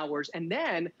 5 hours. And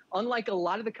then, unlike a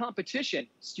lot of the competition,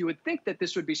 so you would think that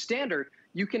this would be standard,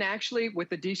 you can actually, with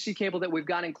the DC cable that we've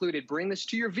got included, bring this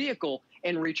to your vehicle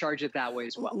and recharge it that way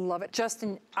as well. Love it.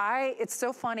 Justin, it's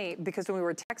so funny because when we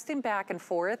were texting back and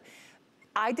forth,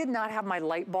 I did not have my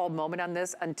light bulb moment on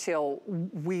this until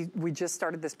we just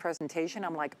started this presentation.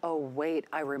 I'm like, oh, wait,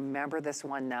 I remember this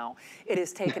one now. It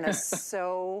has taken us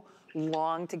so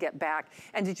long to get back.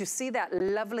 And did you see that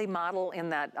lovely model in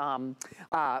that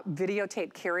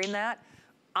videotape carrying that?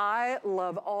 I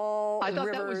love all I thought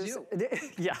Rivers. That was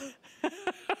you. Yeah.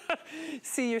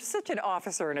 See, you're such an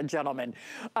officer and a gentleman.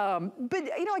 But,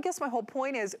 you know, I guess my whole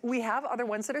point is we have other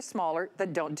ones that are smaller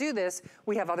that don't do this.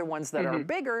 We have other ones that are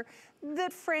bigger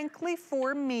that, frankly,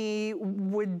 for me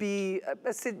would be,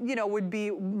 would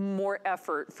be more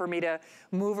effort for me to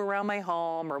move around my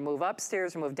home or move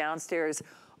upstairs or move downstairs.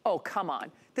 Oh, come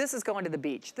on. This is going to the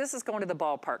beach. This is going to the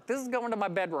ballpark. This is going to my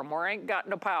bedroom where I ain't got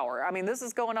no power. I mean, this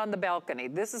is going on the balcony.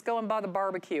 This is going by the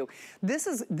barbecue.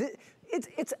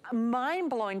 It's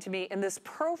mind-blowing to me. In this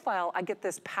profile, I get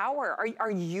this power.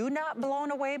 Are you not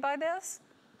blown away by this?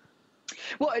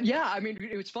 Well, yeah, I mean,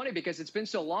 it was funny because it's been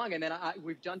so long, and then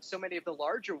we've done so many of the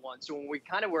larger ones. So when we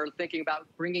kind of were thinking about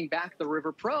bringing back the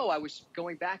River Pro, I was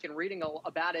going back and reading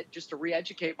about it just to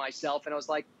re-educate myself, and I was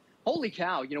like, holy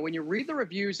cow, you know, when you read the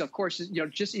reviews, of course, you know,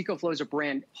 just EcoFlow is a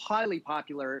brand highly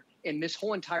popular in this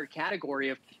whole entire category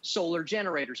of solar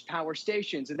generators, power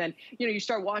stations. And then, you know, you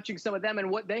start watching some of them and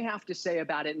what they have to say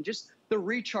about it and just the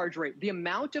recharge rate, the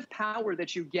amount of power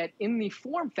that you get in the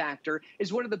form factor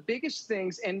is one of the biggest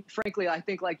things. And frankly, I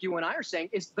think like you and I are saying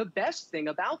is the best thing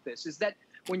about this is that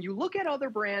when you look at other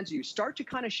brands, you start to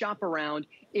kind of shop around.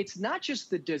 It's not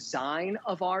just the design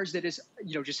of ours that is,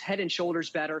 you know, just head and shoulders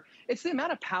better. It's the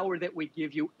amount of power that we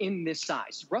give you in this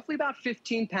size, roughly about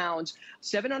 15 pounds,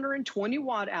 720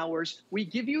 watt hours. We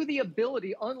give you the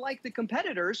ability, unlike the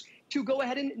competitors, to go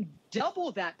ahead and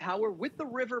double that power with the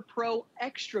River Pro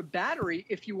extra battery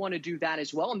if you want to do that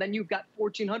as well. And then you've got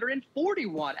 1,440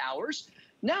 watt hours.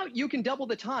 Now you can double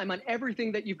the time on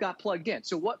everything that you've got plugged in.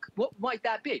 So what might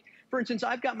that be? For instance,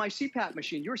 I've got my CPAP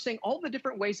machine. You're saying all the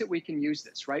different ways that we can use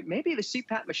this, right? Maybe the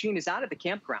CPAP machine is out at the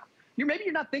campground. Maybe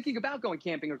you're not thinking about going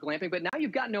camping or glamping, but now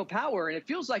you've got no power and it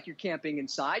feels like you're camping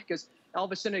inside because all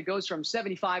of a sudden it goes from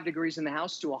 75 degrees in the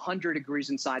house to 100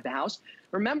 degrees inside the house.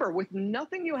 Remember, with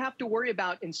nothing you have to worry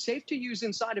about and safe to use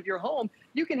inside of your home,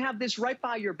 you can have this right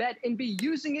by your bed and be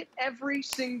using it every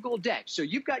single day. So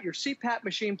you've got your CPAP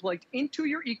machine plugged into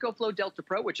your EcoFlow Delta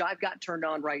Pro, which I've got turned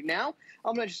on right now.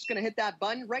 I'm just going to hit that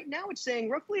button. Right now it's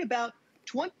saying roughly about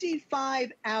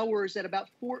 25 hours at about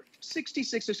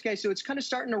 466. Okay, so it's kind of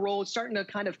starting to roll. It's starting to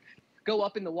kind of go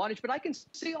up in the wattage, but I can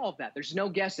see all of that. There's no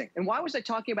guessing. And why was I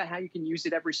talking about how you can use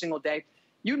it every single day?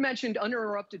 You mentioned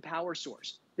uninterrupted power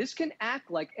source. This can act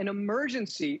like an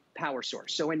emergency power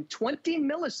source. So in 20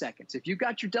 milliseconds, if you've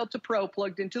got your Delta Pro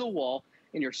plugged into the wall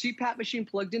and your CPAP machine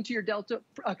plugged into your Delta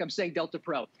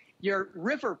Pro, your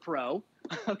River Pro,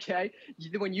 okay,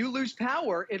 when you lose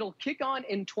power, it'll kick on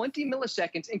in 20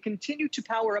 milliseconds and continue to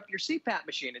power up your CPAP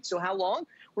machine. And so how long?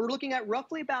 We're looking at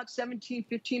roughly about 17,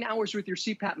 15 hours with your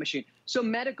CPAP machine. So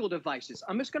medical devices.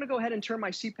 I'm just going to go ahead and turn my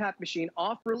CPAP machine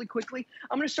off really quickly.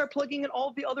 I'm going to start plugging in all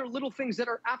of the other little things that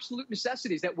are absolute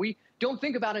necessities that we don't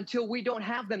think about until we don't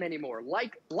have them anymore,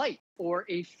 like light or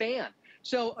a fan.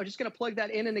 So I'm just going to plug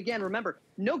that in. And again, remember,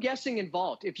 no guessing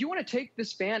involved. If you want to take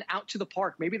this fan out to the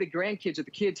park, maybe the grandkids or the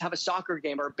kids have a soccer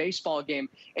game or a baseball game,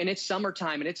 and it's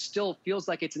summertime and it still feels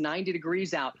like it's 90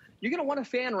 degrees out, you're going to want a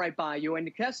fan right by you.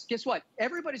 And guess what?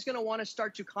 Everybody's going to want to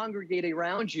start to congregate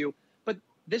around you. But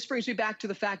this brings me back to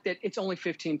the fact that it's only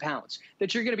 15 pounds,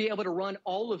 that you're going to be able to run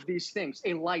all of these things,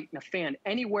 a light and a fan,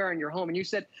 anywhere in your home. And you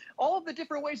said all of the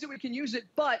different ways that we can use it,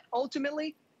 but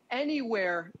ultimately,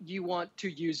 anywhere you want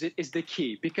to use it is the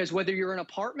key, because whether you're in an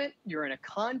apartment, you're in a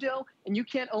condo, and you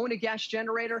can't own a gas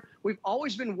generator, we've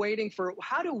always been waiting for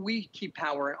how do we keep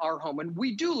power in our home when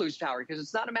we do lose power, because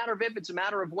it's not a matter of if, it's a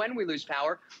matter of when we lose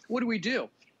power. What do?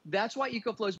 That's why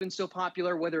EcoFlow has been so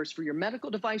popular, whether it's for your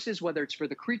medical devices, whether it's for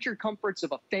the creature comforts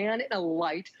of a fan and a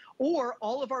light, or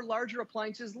all of our larger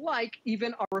appliances, like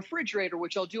even our refrigerator,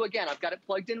 which I'll do again. I've got it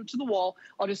plugged into the wall.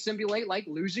 I'll just simulate like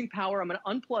losing power. I'm going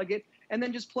to unplug it and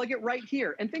then just plug it right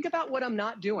here. And think about what I'm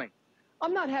not doing.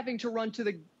 I'm not having to run to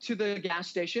the gas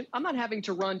station. I'm not having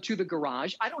to run to the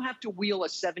garage. I don't have to wheel a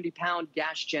 70-pound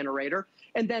gas generator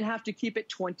and then have to keep it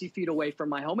 20 feet away from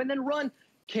my home and then run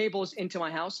cables into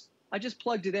my house. I just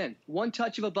plugged it in. One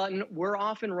touch of a button, we're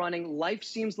off and running. Life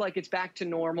seems like it's back to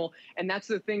normal. And that's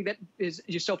the thing that is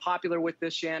just so popular with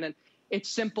this, Shannon. It's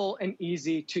simple and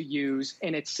easy to use,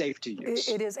 and it's safe to use.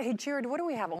 It is. Hey, Jared, what do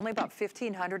we have? Only about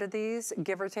 1,500 of these,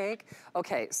 give or take?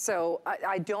 Okay, so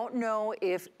I don't know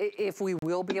if we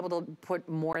will be able to put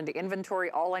more into inventory.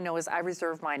 All I know is I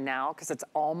reserve mine now because it's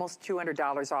almost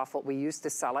 $200 off what we used to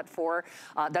sell it for.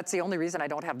 That's the only reason I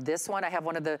don't have this one. I have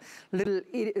one of the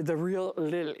real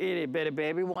little itty bitty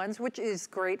baby ones, which is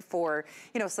great for,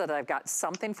 you know, so that I've got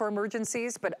something for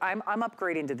emergencies, but I'm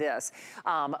upgrading to this.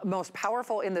 Most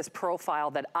powerful in this profile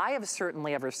that I have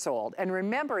certainly ever sold. And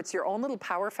remember, it's your own little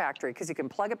power factory because you can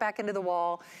plug it back into the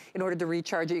wall in order to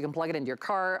recharge it. You can plug it into your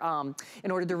car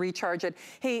in order to recharge it.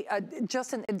 Hey,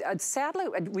 Justin, sadly,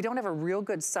 we don't have a real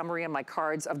good summary in my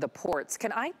cards of the ports.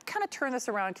 Can I kind of turn this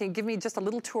around? Can you give me just a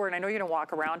little tour? And I know you're gonna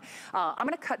walk around. I'm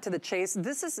gonna cut to the chase.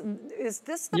 Is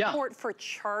this the port for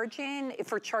charging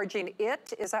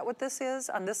it? Is that what this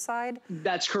is on this side?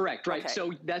 That's correct, right? Okay.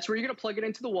 So that's where you're gonna plug it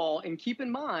into the wall, and keep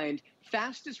in mind,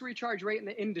 fastest recharge rate in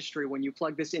the industry when you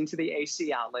plug this into the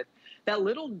AC outlet. That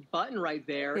little button right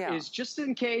there is just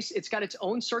in case it's got its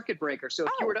own circuit breaker. So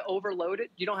if you were to overload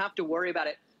it, you don't have to worry about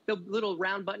it. the little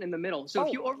round button in the middle. So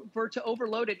if you were to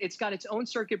overload it, it's got its own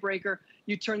circuit breaker.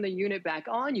 You turn the unit back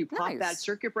on, you pop that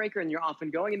circuit breaker, and you're off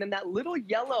and going. And then that little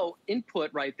yellow input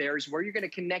right there is where you're going to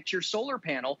connect your solar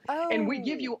panel. And we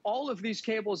give you all of these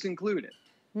cables included.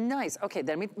 Nice. Okay,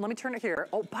 then let me turn it here.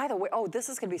 Oh, by the way, this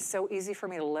is going to be so easy for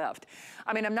me to lift.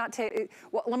 I mean, I'm not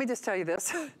well, let me just tell you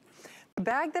this. The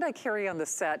bag that I carry on the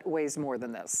set weighs more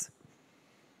than this.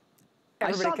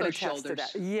 Everybody can attest to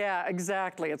that. Yeah,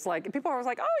 exactly. It's like, people are always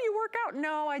like, oh, you work out.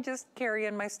 No, I just carry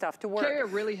in my stuff to work. Carry a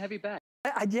really heavy bag.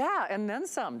 Yeah, and then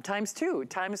some, times 2,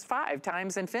 times 5,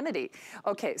 times infinity.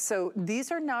 Okay, so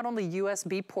these are not only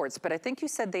USB ports, but I think you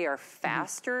said they are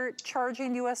faster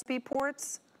charging USB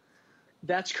ports?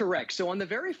 That's correct. So on the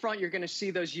very front, you're going to see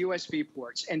those USB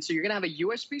ports. And so you're going to have a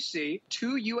USB-C,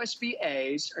 2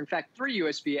 USB-As, or in fact, 3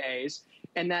 USB-As.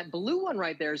 And that blue one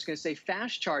right there is going to say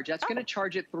fast charge. That's going to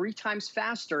charge it 3 times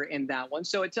faster in that one.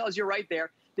 So it tells you right there.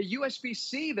 The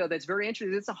USB-C, though, that's very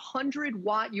interesting. It's a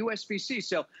 100-watt USB-C.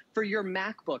 So for your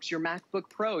MacBooks, your MacBook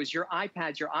Pros, your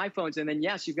iPads, your iPhones, and then,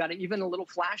 yes, you've got even a little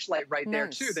flashlight right there,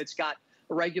 too, that's got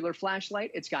a regular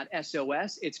flashlight. It's got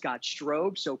SOS. It's got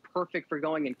strobe, so perfect for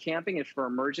going and camping and for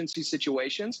emergency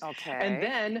situations. Okay. And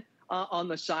then on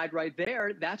the side right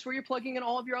there, that's where you're plugging in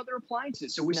all of your other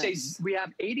appliances. So we say we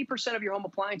have 80% of your home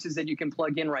appliances that you can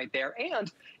plug in right there. And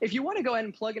if you want to go ahead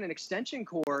and plug in an extension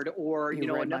cord or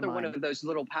another one of those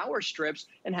little power strips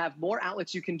and have more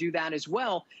outlets, you can do that as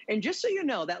well. And just so you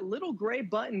know, that little gray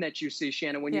button that you see,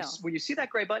 Shannon, when you see that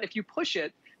gray button, if you push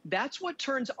it, that's what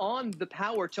turns on the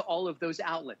power to all of those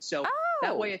outlets. So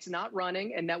that way it's not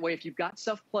running, and that way if you've got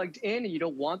stuff plugged in and you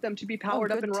don't want them to be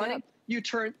powered up and running, you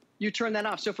turn that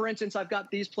off. So for instance, I've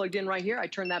got these plugged in right here. I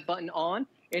turn that button on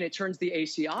and it turns the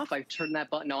AC off. I turn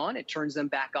that button on, it turns them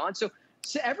back on. So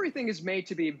everything is made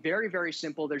to be very, very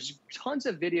simple. There's tons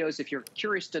of videos if you're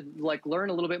curious to learn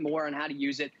a little bit more on how to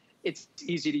use it. It's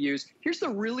easy to use. Here's the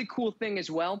really cool thing as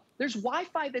well. There's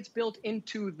Wi-Fi that's built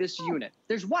into this unit.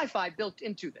 There's Wi-Fi built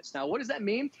into this. Now, what does that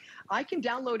mean? I can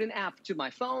download an app to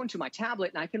my phone, to my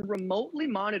tablet, and I can remotely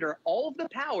monitor all of the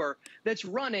power that's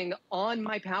running on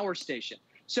my power station.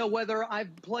 So whether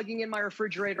I'm plugging in my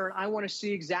refrigerator and I want to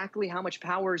see exactly how much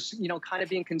power is, kind of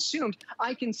being consumed,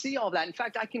 I can see all that. In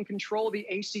fact, I can control the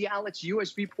AC outlets,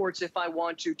 USB ports if I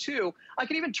want to, too. I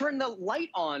can even turn the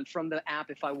light on from the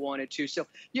app if I wanted to. So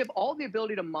you have all the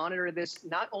ability to monitor this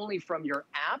not only from your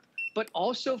app, but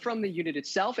also from the unit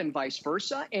itself and vice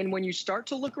versa. And when you start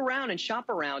to look around and shop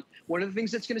around, one of the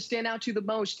things that's going to stand out to you the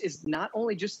most is not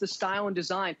only just the style and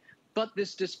design, but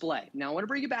this display. Now, I want to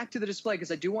bring you back to the display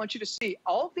because I do want you to see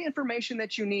all of the information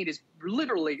that you need is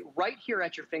literally right here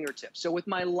at your fingertips. So with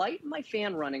my light and my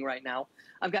fan running right now,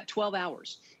 I've got 12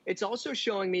 hours. It's also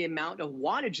showing me the amount of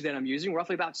wattage that I'm using,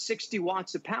 roughly about 60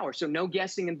 watts of power. So no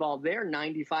guessing involved there,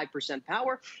 95%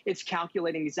 power. It's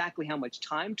calculating exactly how much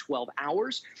time, 12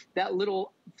 hours. That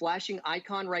little flashing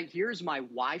icon right here is my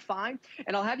Wi-Fi.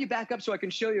 And I'll have you back up so I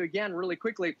can show you again really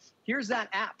quickly. Here's that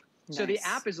app. So the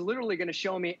app is literally going to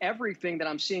show me everything that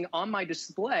I'm seeing on my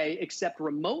display except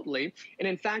remotely. And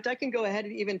in fact, I can go ahead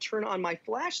and even turn on my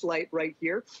flashlight right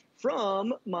here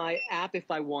from my app if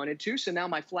I wanted to. So now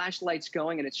my flashlight's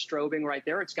going and it's strobing right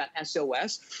there. It's got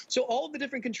SOS. So all of the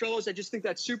different controls, I just think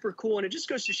that's super cool. And it just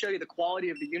goes to show you the quality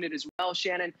of the unit as well,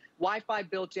 Shannon. Wi-Fi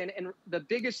built in. And the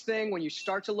biggest thing when you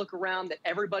start to look around that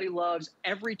everybody loves,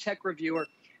 every tech reviewer,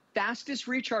 fastest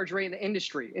recharge rate in the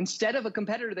industry. Instead of a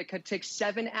competitor that could take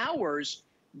 7 hours,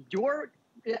 your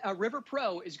River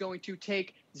Pro is going to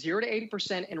take 0 to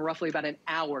 80% in roughly about an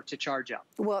hour to charge up.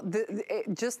 Well,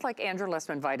 just like Andrew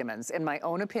Lessman Vitamins, in my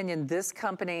own opinion, this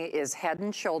company is head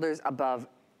and shoulders above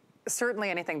certainly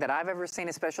anything that I've ever seen,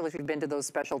 especially if you've been to those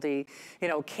specialty,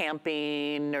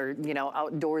 camping or,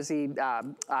 outdoorsy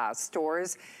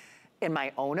stores. In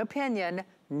my own opinion,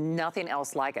 nothing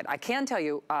else like it. I can tell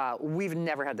you, we've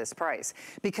never had this price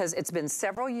because it's been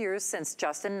several years since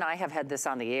Justin and I have had this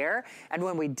on the air. And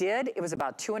when we did, it was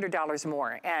about $200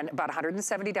 more and about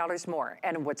 $170 more.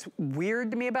 And what's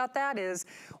weird to me about that is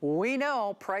we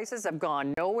know prices have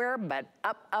gone nowhere but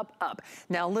up, up, up.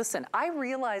 Now listen, I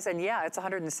realize, and yeah, it's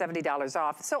 $170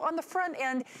 off. So on the front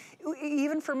end,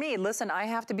 even for me, listen, I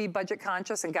have to be budget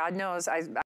conscious, and God knows I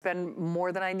spend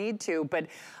more than I need to, but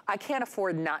I can't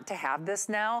afford not to have this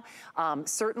now.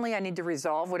 Certainly I need to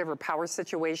resolve whatever power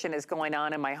situation is going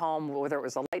on in my home, whether it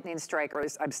was a lightning strike or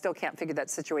I still can't figure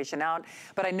that situation out.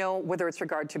 But I know whether it's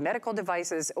regard to medical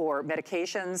devices or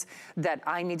medications that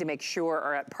I need to make sure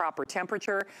are at proper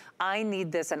temperature, I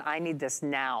need this and I need this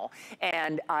now.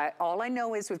 And all I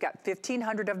know is we've got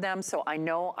 1,500 of them, so I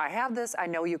know I have this, I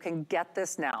know you can get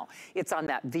this now. It's on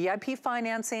that VIP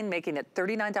financing, making it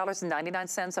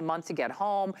 $39.99 cents a month to get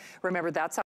home. Remember,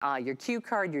 that's your Q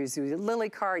card, your Lily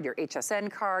card, your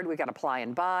HSN card. We got apply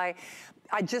and buy.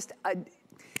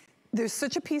 There's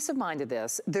such a peace of mind to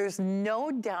this. There's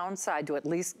no downside to at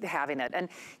least having it. And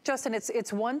Justin,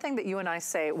 it's one thing that you and I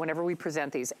say whenever we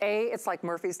present these. It's like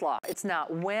Murphy's Law. It's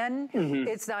not when,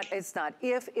 it's not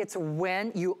if, it's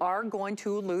when. You are going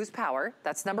to lose power.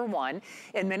 That's number one.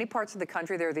 In many parts of the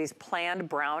country, there are these planned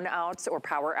brownouts or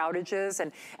power outages.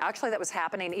 And actually that was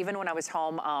happening even when I was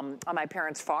home on my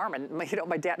parents' farm. And my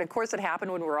dad, and of course it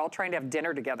happened when we were all trying to have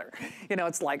dinner together.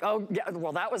 It's like, oh, yeah,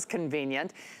 well, that was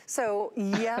convenient. So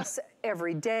yes,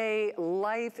 every day,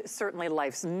 certainly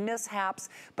life's mishaps,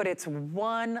 but it's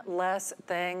one less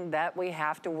thing that we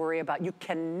have to worry about. You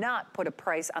cannot put a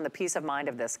price on the peace of mind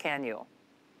of this, can you?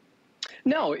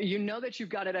 No, you know that you've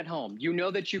got it at home. You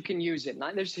know that you can use it.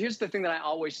 Here's the thing that I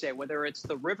always say, whether it's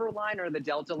the River line or the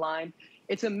Delta line,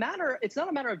 it's not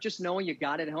a matter of just knowing you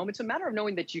got it at home. It's a matter of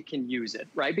knowing that you can use it,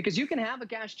 right? Because you can have a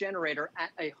gas generator at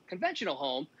a conventional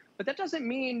home, but that doesn't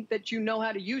mean that you know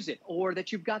how to use it or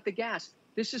that you've got the gas.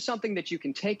 This is something that you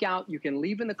can take out, you can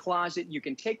leave in the closet, you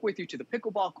can take with you to the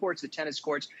pickleball courts, the tennis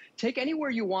courts, take anywhere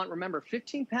you want. Remember,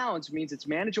 15 pounds means it's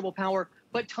manageable power,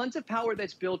 but tons of power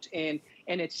that's built in,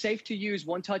 and it's safe to use,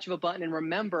 one touch of a button. And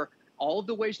remember, all of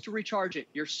the ways to recharge it,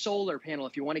 your solar panel,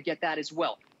 if you want to get that as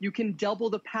well. You can double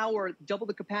the power, double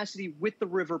the capacity with the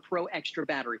River Pro Extra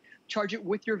battery. Charge it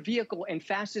with your vehicle and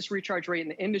fastest recharge rate in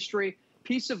the industry.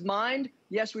 Peace of mind.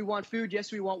 Yes, we want food.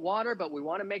 Yes, we want water, but we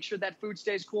want to make sure that food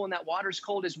stays cool and that water's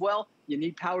cold as well. You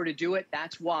need power to do it.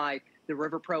 That's why the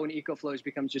River Pro and EcoFlow has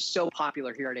become just so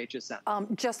popular here at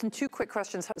HSN. Justin, two quick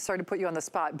questions. Sorry to put you on the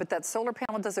spot, but that solar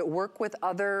panel, does it work with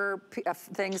other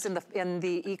things in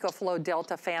the EcoFlow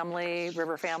Delta family,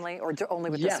 River family, or only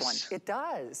with this one? It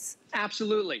does.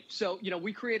 Absolutely. So,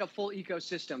 we create a full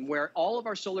ecosystem where all of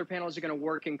our solar panels are going to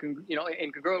work in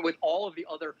congruent with all of the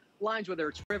other lines, whether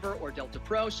it's River or Delta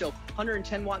Pro. So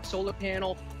 110 watt solar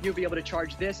panel, you'll be able to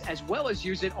charge this as well as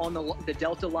use it on the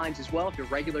Delta lines as well. If you're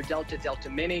regular Delta, Delta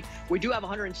Mini. We do have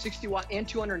 160 watt and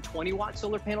 220 watt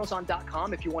solar panels on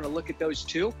 .com if you want to look at those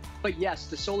too. But yes,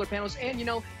 the solar panels, and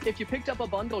if you picked up a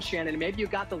bundle, Shannon, maybe you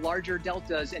got the larger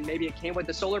Deltas and maybe it came with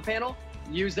the solar panel,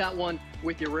 use that one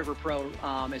with your River Pro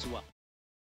as well.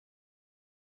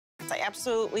 I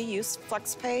absolutely use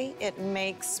FlexPay. It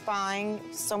makes buying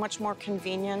so much more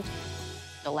convenient.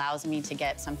 It allows me to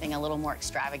get something a little more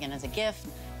extravagant as a gift,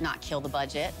 not kill the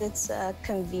budget. It's a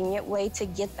convenient way to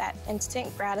get that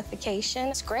instant gratification.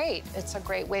 It's great. It's a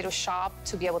great way to shop,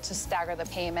 to be able to stagger the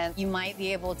payment. You might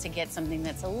be able to get something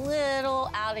that's a little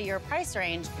out of your price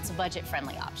range. It's a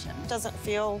budget-friendly option. It doesn't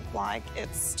feel like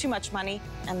it's too much money,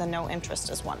 and the no interest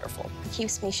is wonderful. It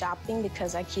keeps me shopping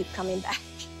because I keep coming back.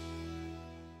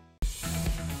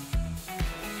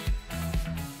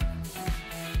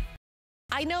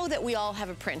 I know that we all have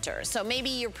a printer, so maybe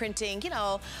you're printing,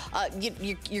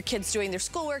 your kid's doing their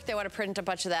schoolwork, they want to print a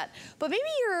bunch of that, but maybe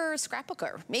you're a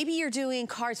scrapbooker, maybe you're doing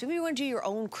cards, maybe you want to do your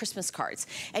own Christmas cards,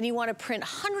 and you want to print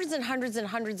hundreds and hundreds and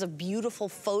hundreds of beautiful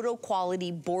photo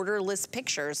quality borderless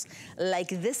pictures like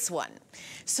this one.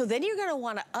 So then you're going to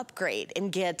want to upgrade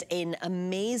and get an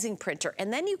amazing printer,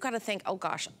 and then you've got to think, oh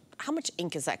gosh, how much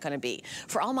ink is that going to be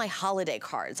for all my holiday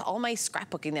cards, all my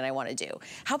scrapbooking that I want to do?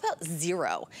 How about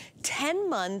 0? 10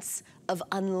 months of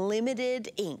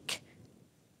unlimited ink.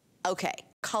 Okay,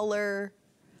 color,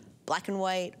 black and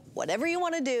white, whatever you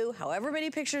want to do, however many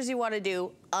pictures you want to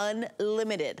do,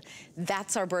 unlimited.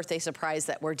 That's our birthday surprise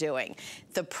that we're doing.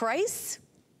 The price,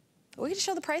 are we going to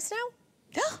show the price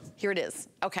now? Here it is.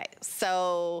 Okay,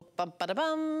 so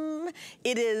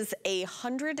it is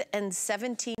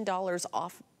 $117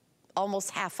 off,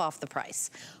 almost half off the price.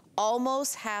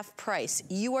 Almost half price.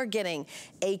 You are getting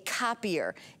a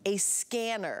copier, a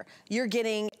scanner, you're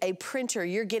getting a printer,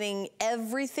 you're getting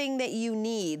everything that you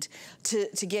need to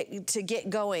get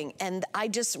going. And I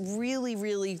just really,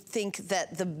 really think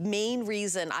that the main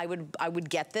reason I would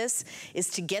get this is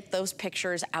to get those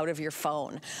pictures out of your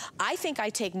phone. I think I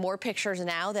take more pictures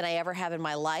now than I ever have in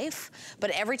my life, but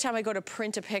every time I go to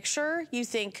print a picture, you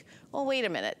think, well, wait a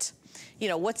minute.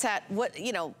 What's that,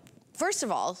 first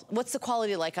of all, what's the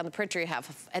quality like on the printer you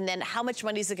have? And then how much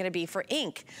money is it gonna be for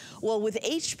ink? Well, with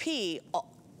HP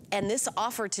and this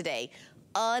offer today,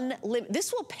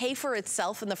 this will pay for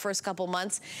itself in the first couple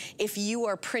months if you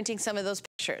are printing some of those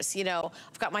pictures.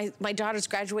 I've got my daughter's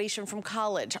graduation from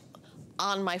college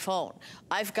on my phone.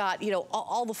 I've got,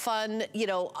 all the fun,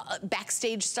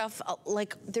 backstage stuff.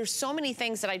 Like, there's so many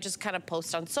things that I just kind of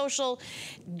post on social.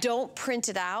 Don't print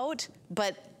it out,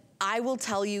 but I will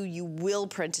tell you, you will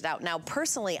print it out. Now,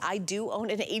 personally, I do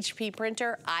own an HP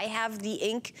printer. I have the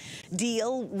ink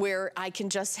deal where I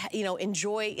can just, you know,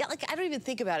 enjoy, like, I don't even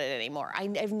think about it anymore. I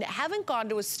haven't gone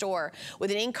to a store with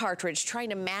an ink cartridge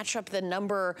trying to match up the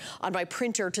number on my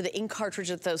printer to the ink cartridge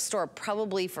at the store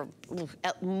probably for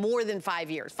more than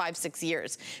 5 years, 5-6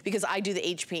 years, because I do the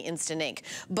HP Instant Ink.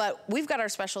 But we've got our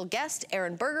special guest,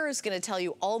 Aaron Berger, is gonna tell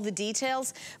you all the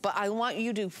details, but I want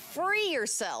you to free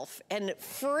yourself and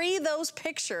free those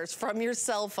pictures from your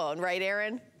cell phone, right,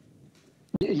 Aaron?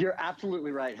 You're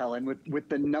absolutely right, Helen. With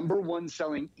the #1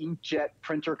 selling inkjet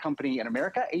printer company in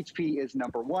America, HP is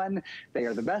 #1. They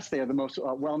are the best. They are the most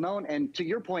well-known. And to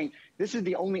your point, this is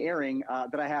the only airing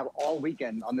that I have all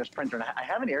weekend on this printer. And I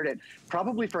haven't aired it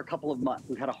probably for a couple of months.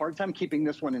 We've had a hard time keeping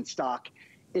this one in stock.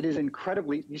 It is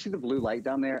incredibly, you see the blue light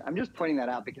down there? I'm just pointing that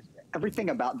out because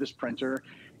everything about this printer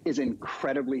is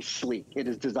incredibly sleek. It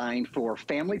is designed for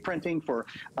family printing, for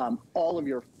all of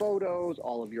your photos,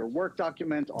 all of your work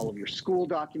documents, all of your school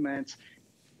documents,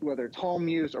 whether it's home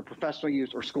use or professional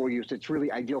use or school use. It's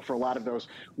really ideal for a lot of those.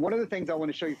 One of the things I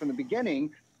want to show you from the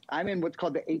beginning, I'm in what's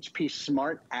called the HP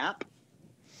Smart app.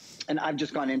 And I've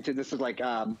just gone into, this is like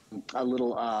a little,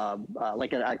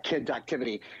 like a kid's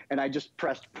activity. And I just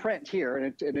pressed print here,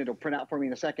 and it'll print out for me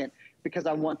in a second, because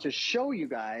I want to show you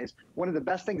guys, one of the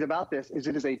best things about this is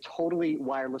it is a totally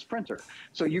wireless printer.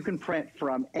 So you can print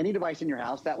from any device in your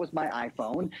house. That was my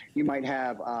iPhone. You might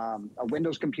have a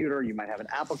Windows computer. You might have an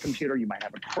Apple computer. You might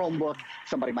have a Chromebook.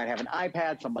 Somebody might have an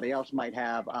iPad. Somebody else might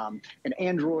have an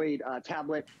Android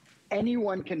tablet.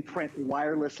 Anyone can print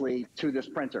wirelessly to this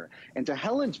printer. And to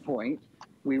Helen's point,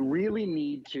 we really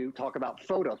need to talk about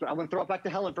photos. But I want to throw it back to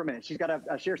Helen for a minute. She's got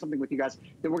to share something with you guys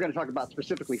that we're going to talk about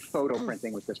specifically photo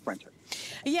printing with this printer.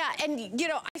 Yeah, and you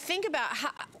know, I think about how,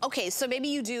 okay, so maybe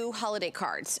you do holiday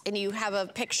cards and you have a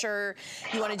picture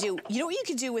you want to do. You know what you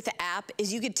could do with the app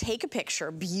is you could take a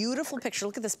picture, beautiful picture.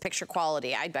 Look at this picture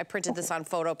quality. I printed this on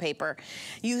photo paper.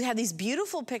 You have these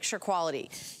beautiful picture quality.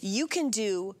 You can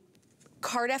do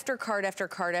card after card after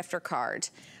card after card,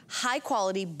 high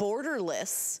quality,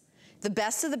 borderless. The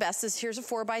best of the best is, here's a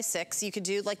 4x6. You could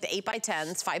do like the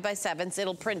 8x10s, 5x7s.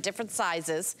 It'll print different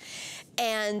sizes.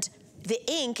 And the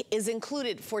ink is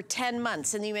included for 10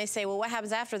 months. And you may say, well, what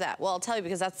happens after that? Well, I'll tell you,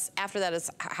 because after that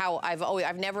is how I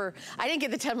didn't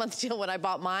get the 10-month deal when I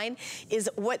bought mine, is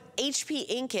what HP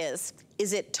Ink is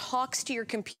it talks to your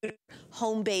computer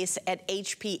home base at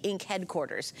HP Ink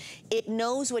headquarters. It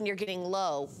knows when you're getting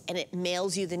low, and it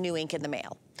mails you the new ink in the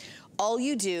mail. All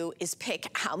you do is pick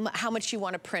how much you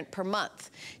want to print per month.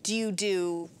 Do you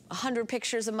do 100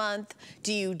 pictures a month?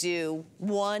 Do you do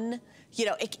one? You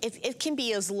know, it can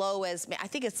be as low as, I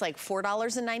think it's like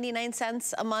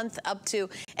 $4.99 a month up to,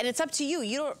 and it's up to you.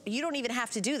 You don't even have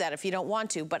to do that if you don't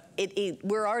want to, but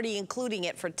we're already including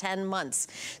it for 10 months.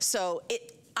 So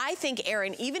I think,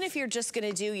 Aaron, even if you're just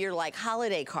gonna do your like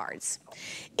holiday cards,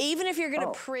 even if you're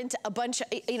gonna print a bunch of,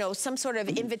 you know, some sort of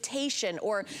invitation,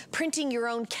 or printing your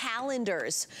own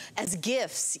calendars as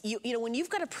gifts, you know, when you've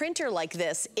got a printer like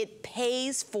this, it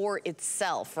pays for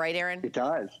itself, right, Aaron? It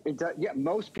does. It does. Yeah,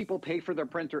 most people pay for their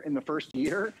printer in the first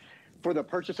year for the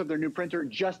purchase of their new printer,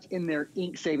 just in their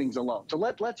ink savings alone. So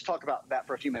let's talk about that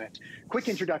for a few minutes. Quick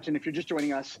introduction, if you're just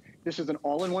joining us, this is an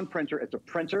all-in-one printer. It's a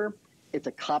printer, it's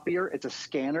a copier, it's a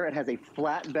scanner. It has a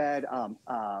flatbed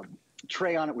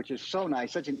tray on it, which is so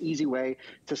nice, such an easy way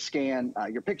to scan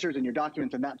your pictures and your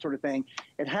documents and that sort of thing.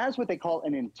 It has what they call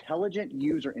an intelligent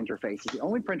user interface. It's the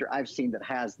only printer I've seen that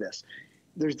has this.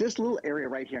 There's this little area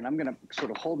right here, and I'm gonna sort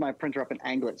of hold my printer up and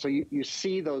angle it. So you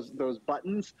see those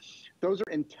buttons? Those are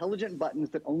intelligent buttons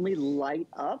that only light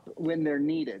up when they're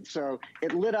needed. So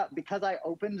it lit up because I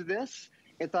opened this.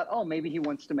 It thought, oh, maybe he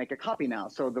wants to make a copy now.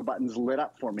 So the buttons lit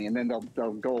up for me, and then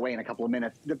they'll go away in a couple of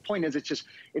minutes. The point is,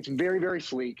 it's very, very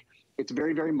sleek. It's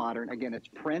very, very modern. Again, it's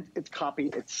print, it's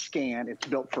copy, it's scan. It's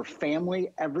built for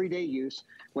family, everyday use,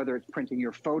 whether it's printing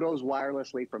your photos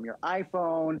wirelessly from your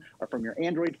iPhone or from your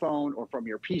Android phone or from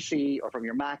your PC or from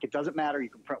your Mac. It doesn't matter. You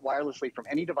can print wirelessly from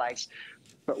any device.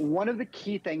 But one of the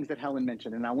key things that Helen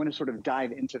mentioned, and I want to sort of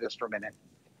dive into this for a minute,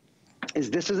 is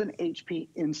this is an HP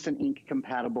Instant Ink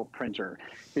compatible printer.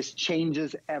 This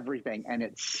changes everything, and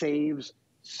it saves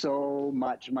so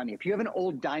much money. If you have an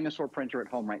old dinosaur printer at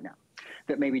home right now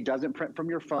that maybe doesn't print from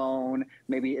your phone,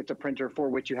 maybe it's a printer for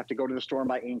which you have to go to the store and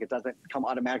buy ink, it doesn't come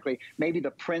automatically, maybe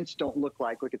the prints don't look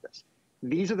like, look at this.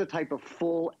 These are the type of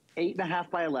full 8.5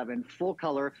 by 11, full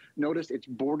color. Notice it's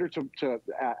bordered to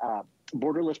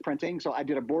borderless printing. So I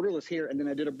did a borderless here, and then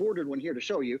I did a bordered one here to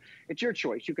show you. It's your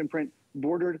choice. You can print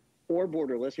bordered or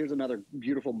borderless. Here's another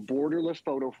beautiful borderless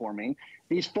photo for me.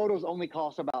 These photos only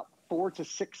cost about 4 to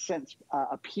 6 cents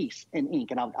a piece in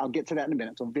ink, and I'll get to that in a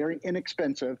minute. So very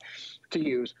inexpensive to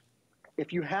use.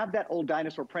 If you have that old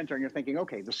dinosaur printer and you're thinking,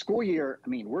 okay, the school year, I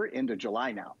mean, we're into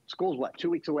July now. School's what, 2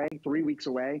 weeks away, 3 weeks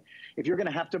away? If you're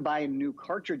gonna have to buy new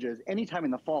cartridges anytime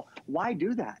in the fall, why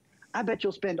do that? I bet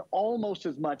you'll spend almost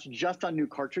as much just on new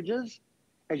cartridges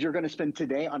as you're gonna spend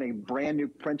today on a brand new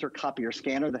printer, copier,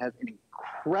 scanner that has an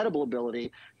incredible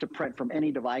ability to print from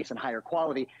any device and higher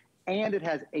quality, and it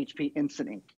has HP Instant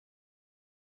Ink.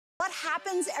 What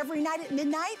happens every night at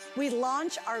midnight? We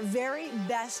launch our very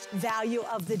best value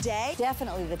of the day.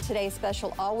 Definitely the Today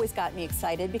Special always got me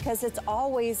excited because it's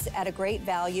always at a great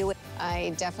value.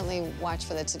 I definitely watch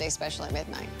for the Today Special at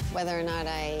midnight. Whether or not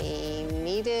I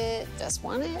need it, just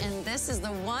want it. And this is the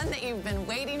one that you've been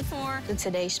waiting for. The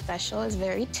Today Special is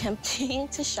very tempting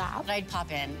to shop. I'd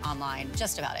pop in online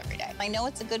just about every day. I know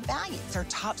it's a good value. It's our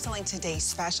top selling Today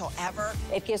Special ever.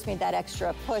 It gives me that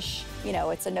extra push. You know,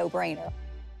 it's a no-brainer.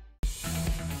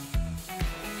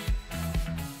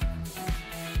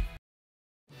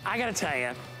 I gotta tell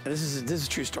you, this is a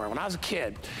true story. When I was a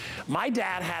kid, my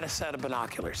dad had a set of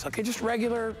binoculars. Okay, just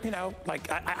regular, you know, like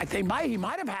I think he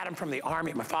might have had them from the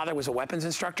Army. My father was a weapons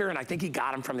instructor, and I think he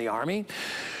got them from the Army.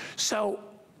 So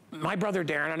my brother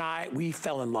Darren and I, we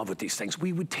fell in love with these things.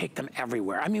 We would take them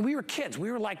everywhere. I mean, we were kids.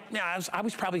 We were like, you know, I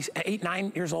was probably 8,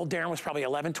 9 years old. Darren was probably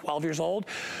 11, 12 years old.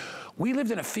 We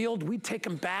lived in a field, we'd take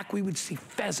them back, we would see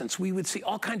pheasants, we would see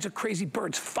all kinds of crazy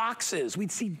birds, foxes,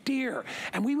 we'd see deer,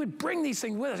 and we would bring these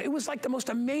things with us. It was like the most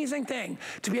amazing thing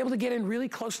to be able to get in really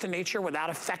close to nature without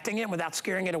affecting it, without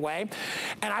scaring it away.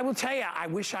 And I will tell you,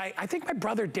 I think my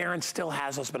brother Darren still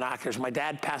has those binoculars. My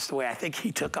dad passed away, I think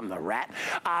he took them, the rat.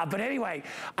 But anyway,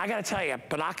 I gotta tell you,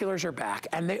 binoculars are back,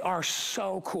 and they are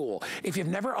so cool. If you've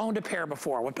never owned a pair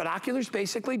before, what binoculars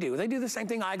basically do, they do the same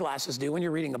thing eyeglasses do when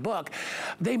you're reading a book.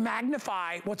 They magnify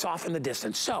what's off in the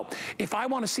distance. So if I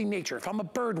want to see nature, if I'm a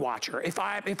bird watcher, if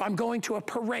I'm going to a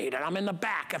parade and I'm in the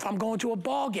back, if I'm going to a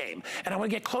ball game and I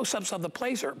want to get close-ups of the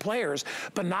players,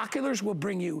 binoculars will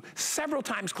bring you several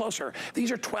times closer.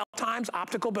 These are 12 times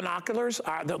optical binoculars.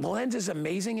 The lens is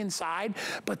amazing inside,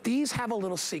 but these have a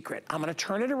little secret. I'm going to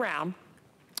turn it around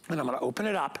and I'm going to open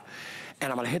it up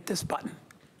and I'm going to hit this button.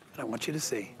 And I want you to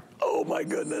see. Oh my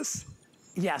goodness.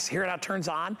 Yes, here it now turns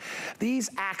on. These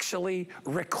actually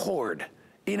record.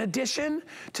 In addition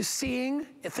to seeing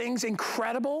things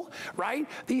incredible, right?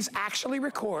 These actually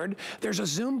record. There's a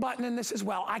zoom button in this as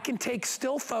well. I can take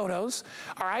still photos,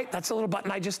 all right? That's a little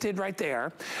button I just did right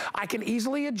there. I can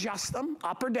easily adjust them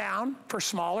up or down for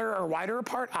smaller or wider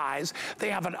apart eyes.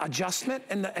 They have an adjustment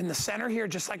in the center here,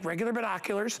 just like regular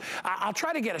binoculars. I'll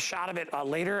try to get a shot of it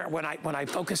later when I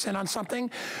focus in on something,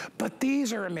 but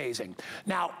these are amazing.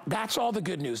 Now, that's all the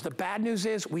good news. The bad news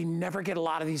is we never get a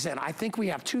lot of these in. I think we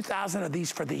have 2,000 of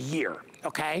these for the year,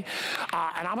 okay?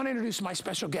 And I'm gonna introduce my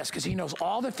special guest because he knows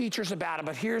all the features about it,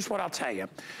 but here's what I'll tell you.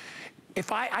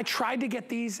 If I tried to get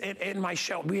these in my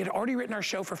show, we had already written our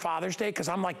show for Father's Day because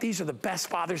I'm like, these are the best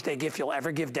Father's Day gift you'll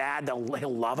ever give Dad.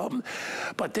 He'll love them.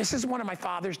 But this is one of my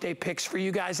Father's Day picks for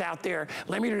you guys out there.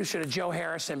 Let me introduce you to Joe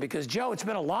Harrison because Joe, it's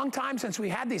been a long time since we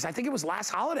had these. I think it was last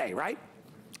holiday, right?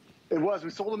 It was. We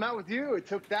sold them out with you. It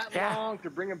took that long to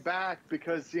bring them back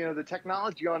because, you know, the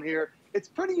technology on here, it's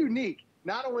pretty unique.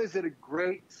 Not only is it a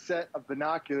great set of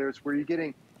binoculars where you're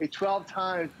getting a 12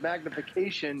 times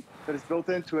magnification that is built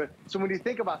into it. So when you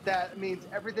think about that, it means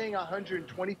everything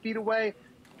 120 feet away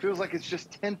feels like it's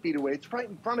just 10 feet away. It's right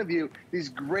in front of you. These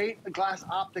great glass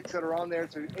optics that are on there,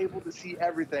 so you're able to see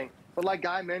everything. But like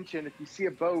Guy mentioned, if you see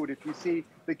a boat, if you see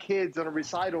the kids on a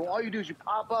recital, all you do is you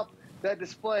pop up that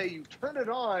display, you turn it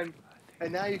on,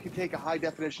 and now you can take a high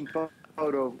definition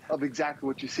photo of exactly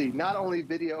what you see. Not only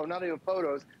video, not even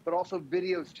photos, but also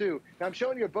videos too. Now I'm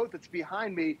showing you a boat that's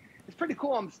behind me. It's pretty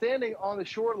cool. I'm standing on the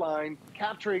shoreline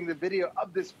capturing the video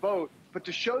of this boat, but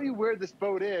to show you where this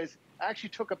boat is, I actually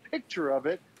took a picture of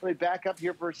it. Let me back up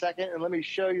here for a second and let me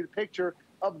show you the picture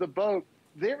of the boat.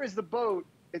 There is the boat.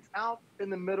 It's out in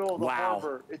the middle of the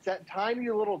harbor. It's that tiny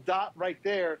little dot right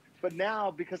there. But now,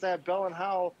 because I have Bell and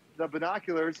Howell, the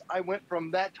binoculars, I went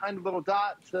from that tiny little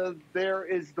dot to there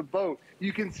is the boat.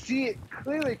 You can see it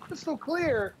clearly, crystal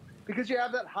clear, because you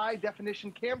have that high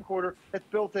definition camcorder that's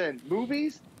built in.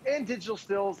 Movies and digital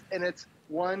stills, and it's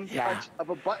one touch of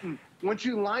a button. Once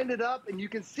you line it up, and you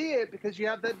can see it because you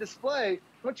have that display,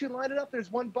 once you line it up,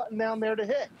 there's one button down there to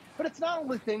hit. But it's not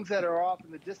only things that are off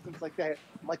in the distance like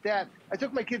that. I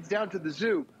took my kids down to the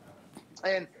zoo,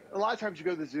 and a lot of times you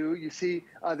go to the zoo, you see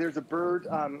there's a bird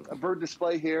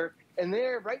display here, and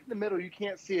there, right in the middle, you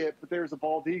can't see it, but there's a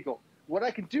bald eagle. what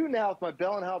I can do now with my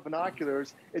Bell & Howell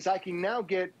binoculars is I can now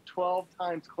get 12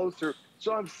 times closer.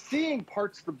 So I'm seeing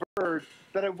parts of the bird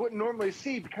that I wouldn't normally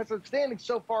see because I'm standing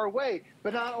so far away.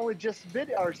 But not only just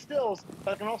video or stills,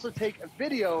 but I can also take a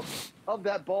video of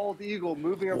that bald eagle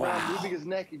moving around, moving his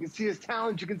neck. You can see his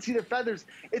talons, you can see the feathers.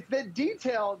 It's that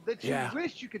detail that you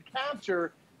wish you could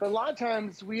capture. But a lot of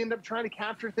times we end up trying to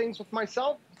capture things with my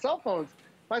cell phones.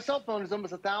 My cell phone is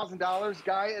almost $1,000,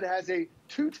 Guy. It has a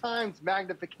 2 times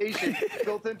magnification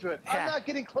built into it. I'm not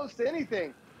getting close to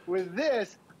anything. With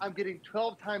this, I'm getting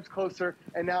 12 times closer,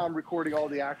 and now I'm recording all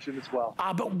the action as well.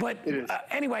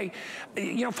 Anyway,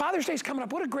 you know, Father's Day's coming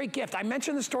up. What a great gift. I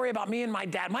mentioned the story about me and my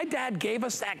dad. My dad gave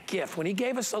us that gift. When he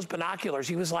gave us those binoculars,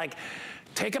 he was like,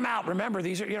 take them out. Remember,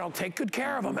 these are, you know, take good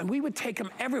care of them. And we would take them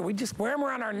everywhere. We just wear them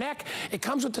around our neck. It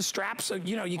comes with the strap, so,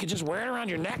 you know, you could just wear it around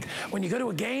your neck when you go to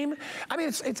a game. I mean,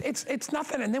 it's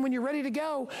nothing. And then when you're ready to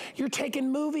go, you're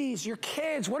taking movies, your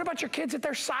kids. What about your kids at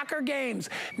their soccer games?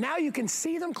 Now you can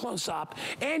see them close up,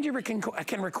 and you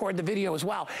can record the video as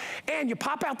well. And you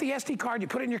pop out the SD card, you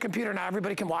put it in your computer, now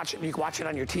everybody can watch it, and you can watch it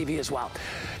on your TV as well.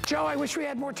 Joe, I wish we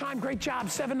had more time. Great job,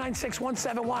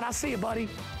 796-171. I'll see you, buddy.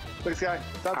 Thanks, Guy.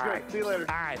 Sounds great. See you later.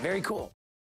 All right, very cool.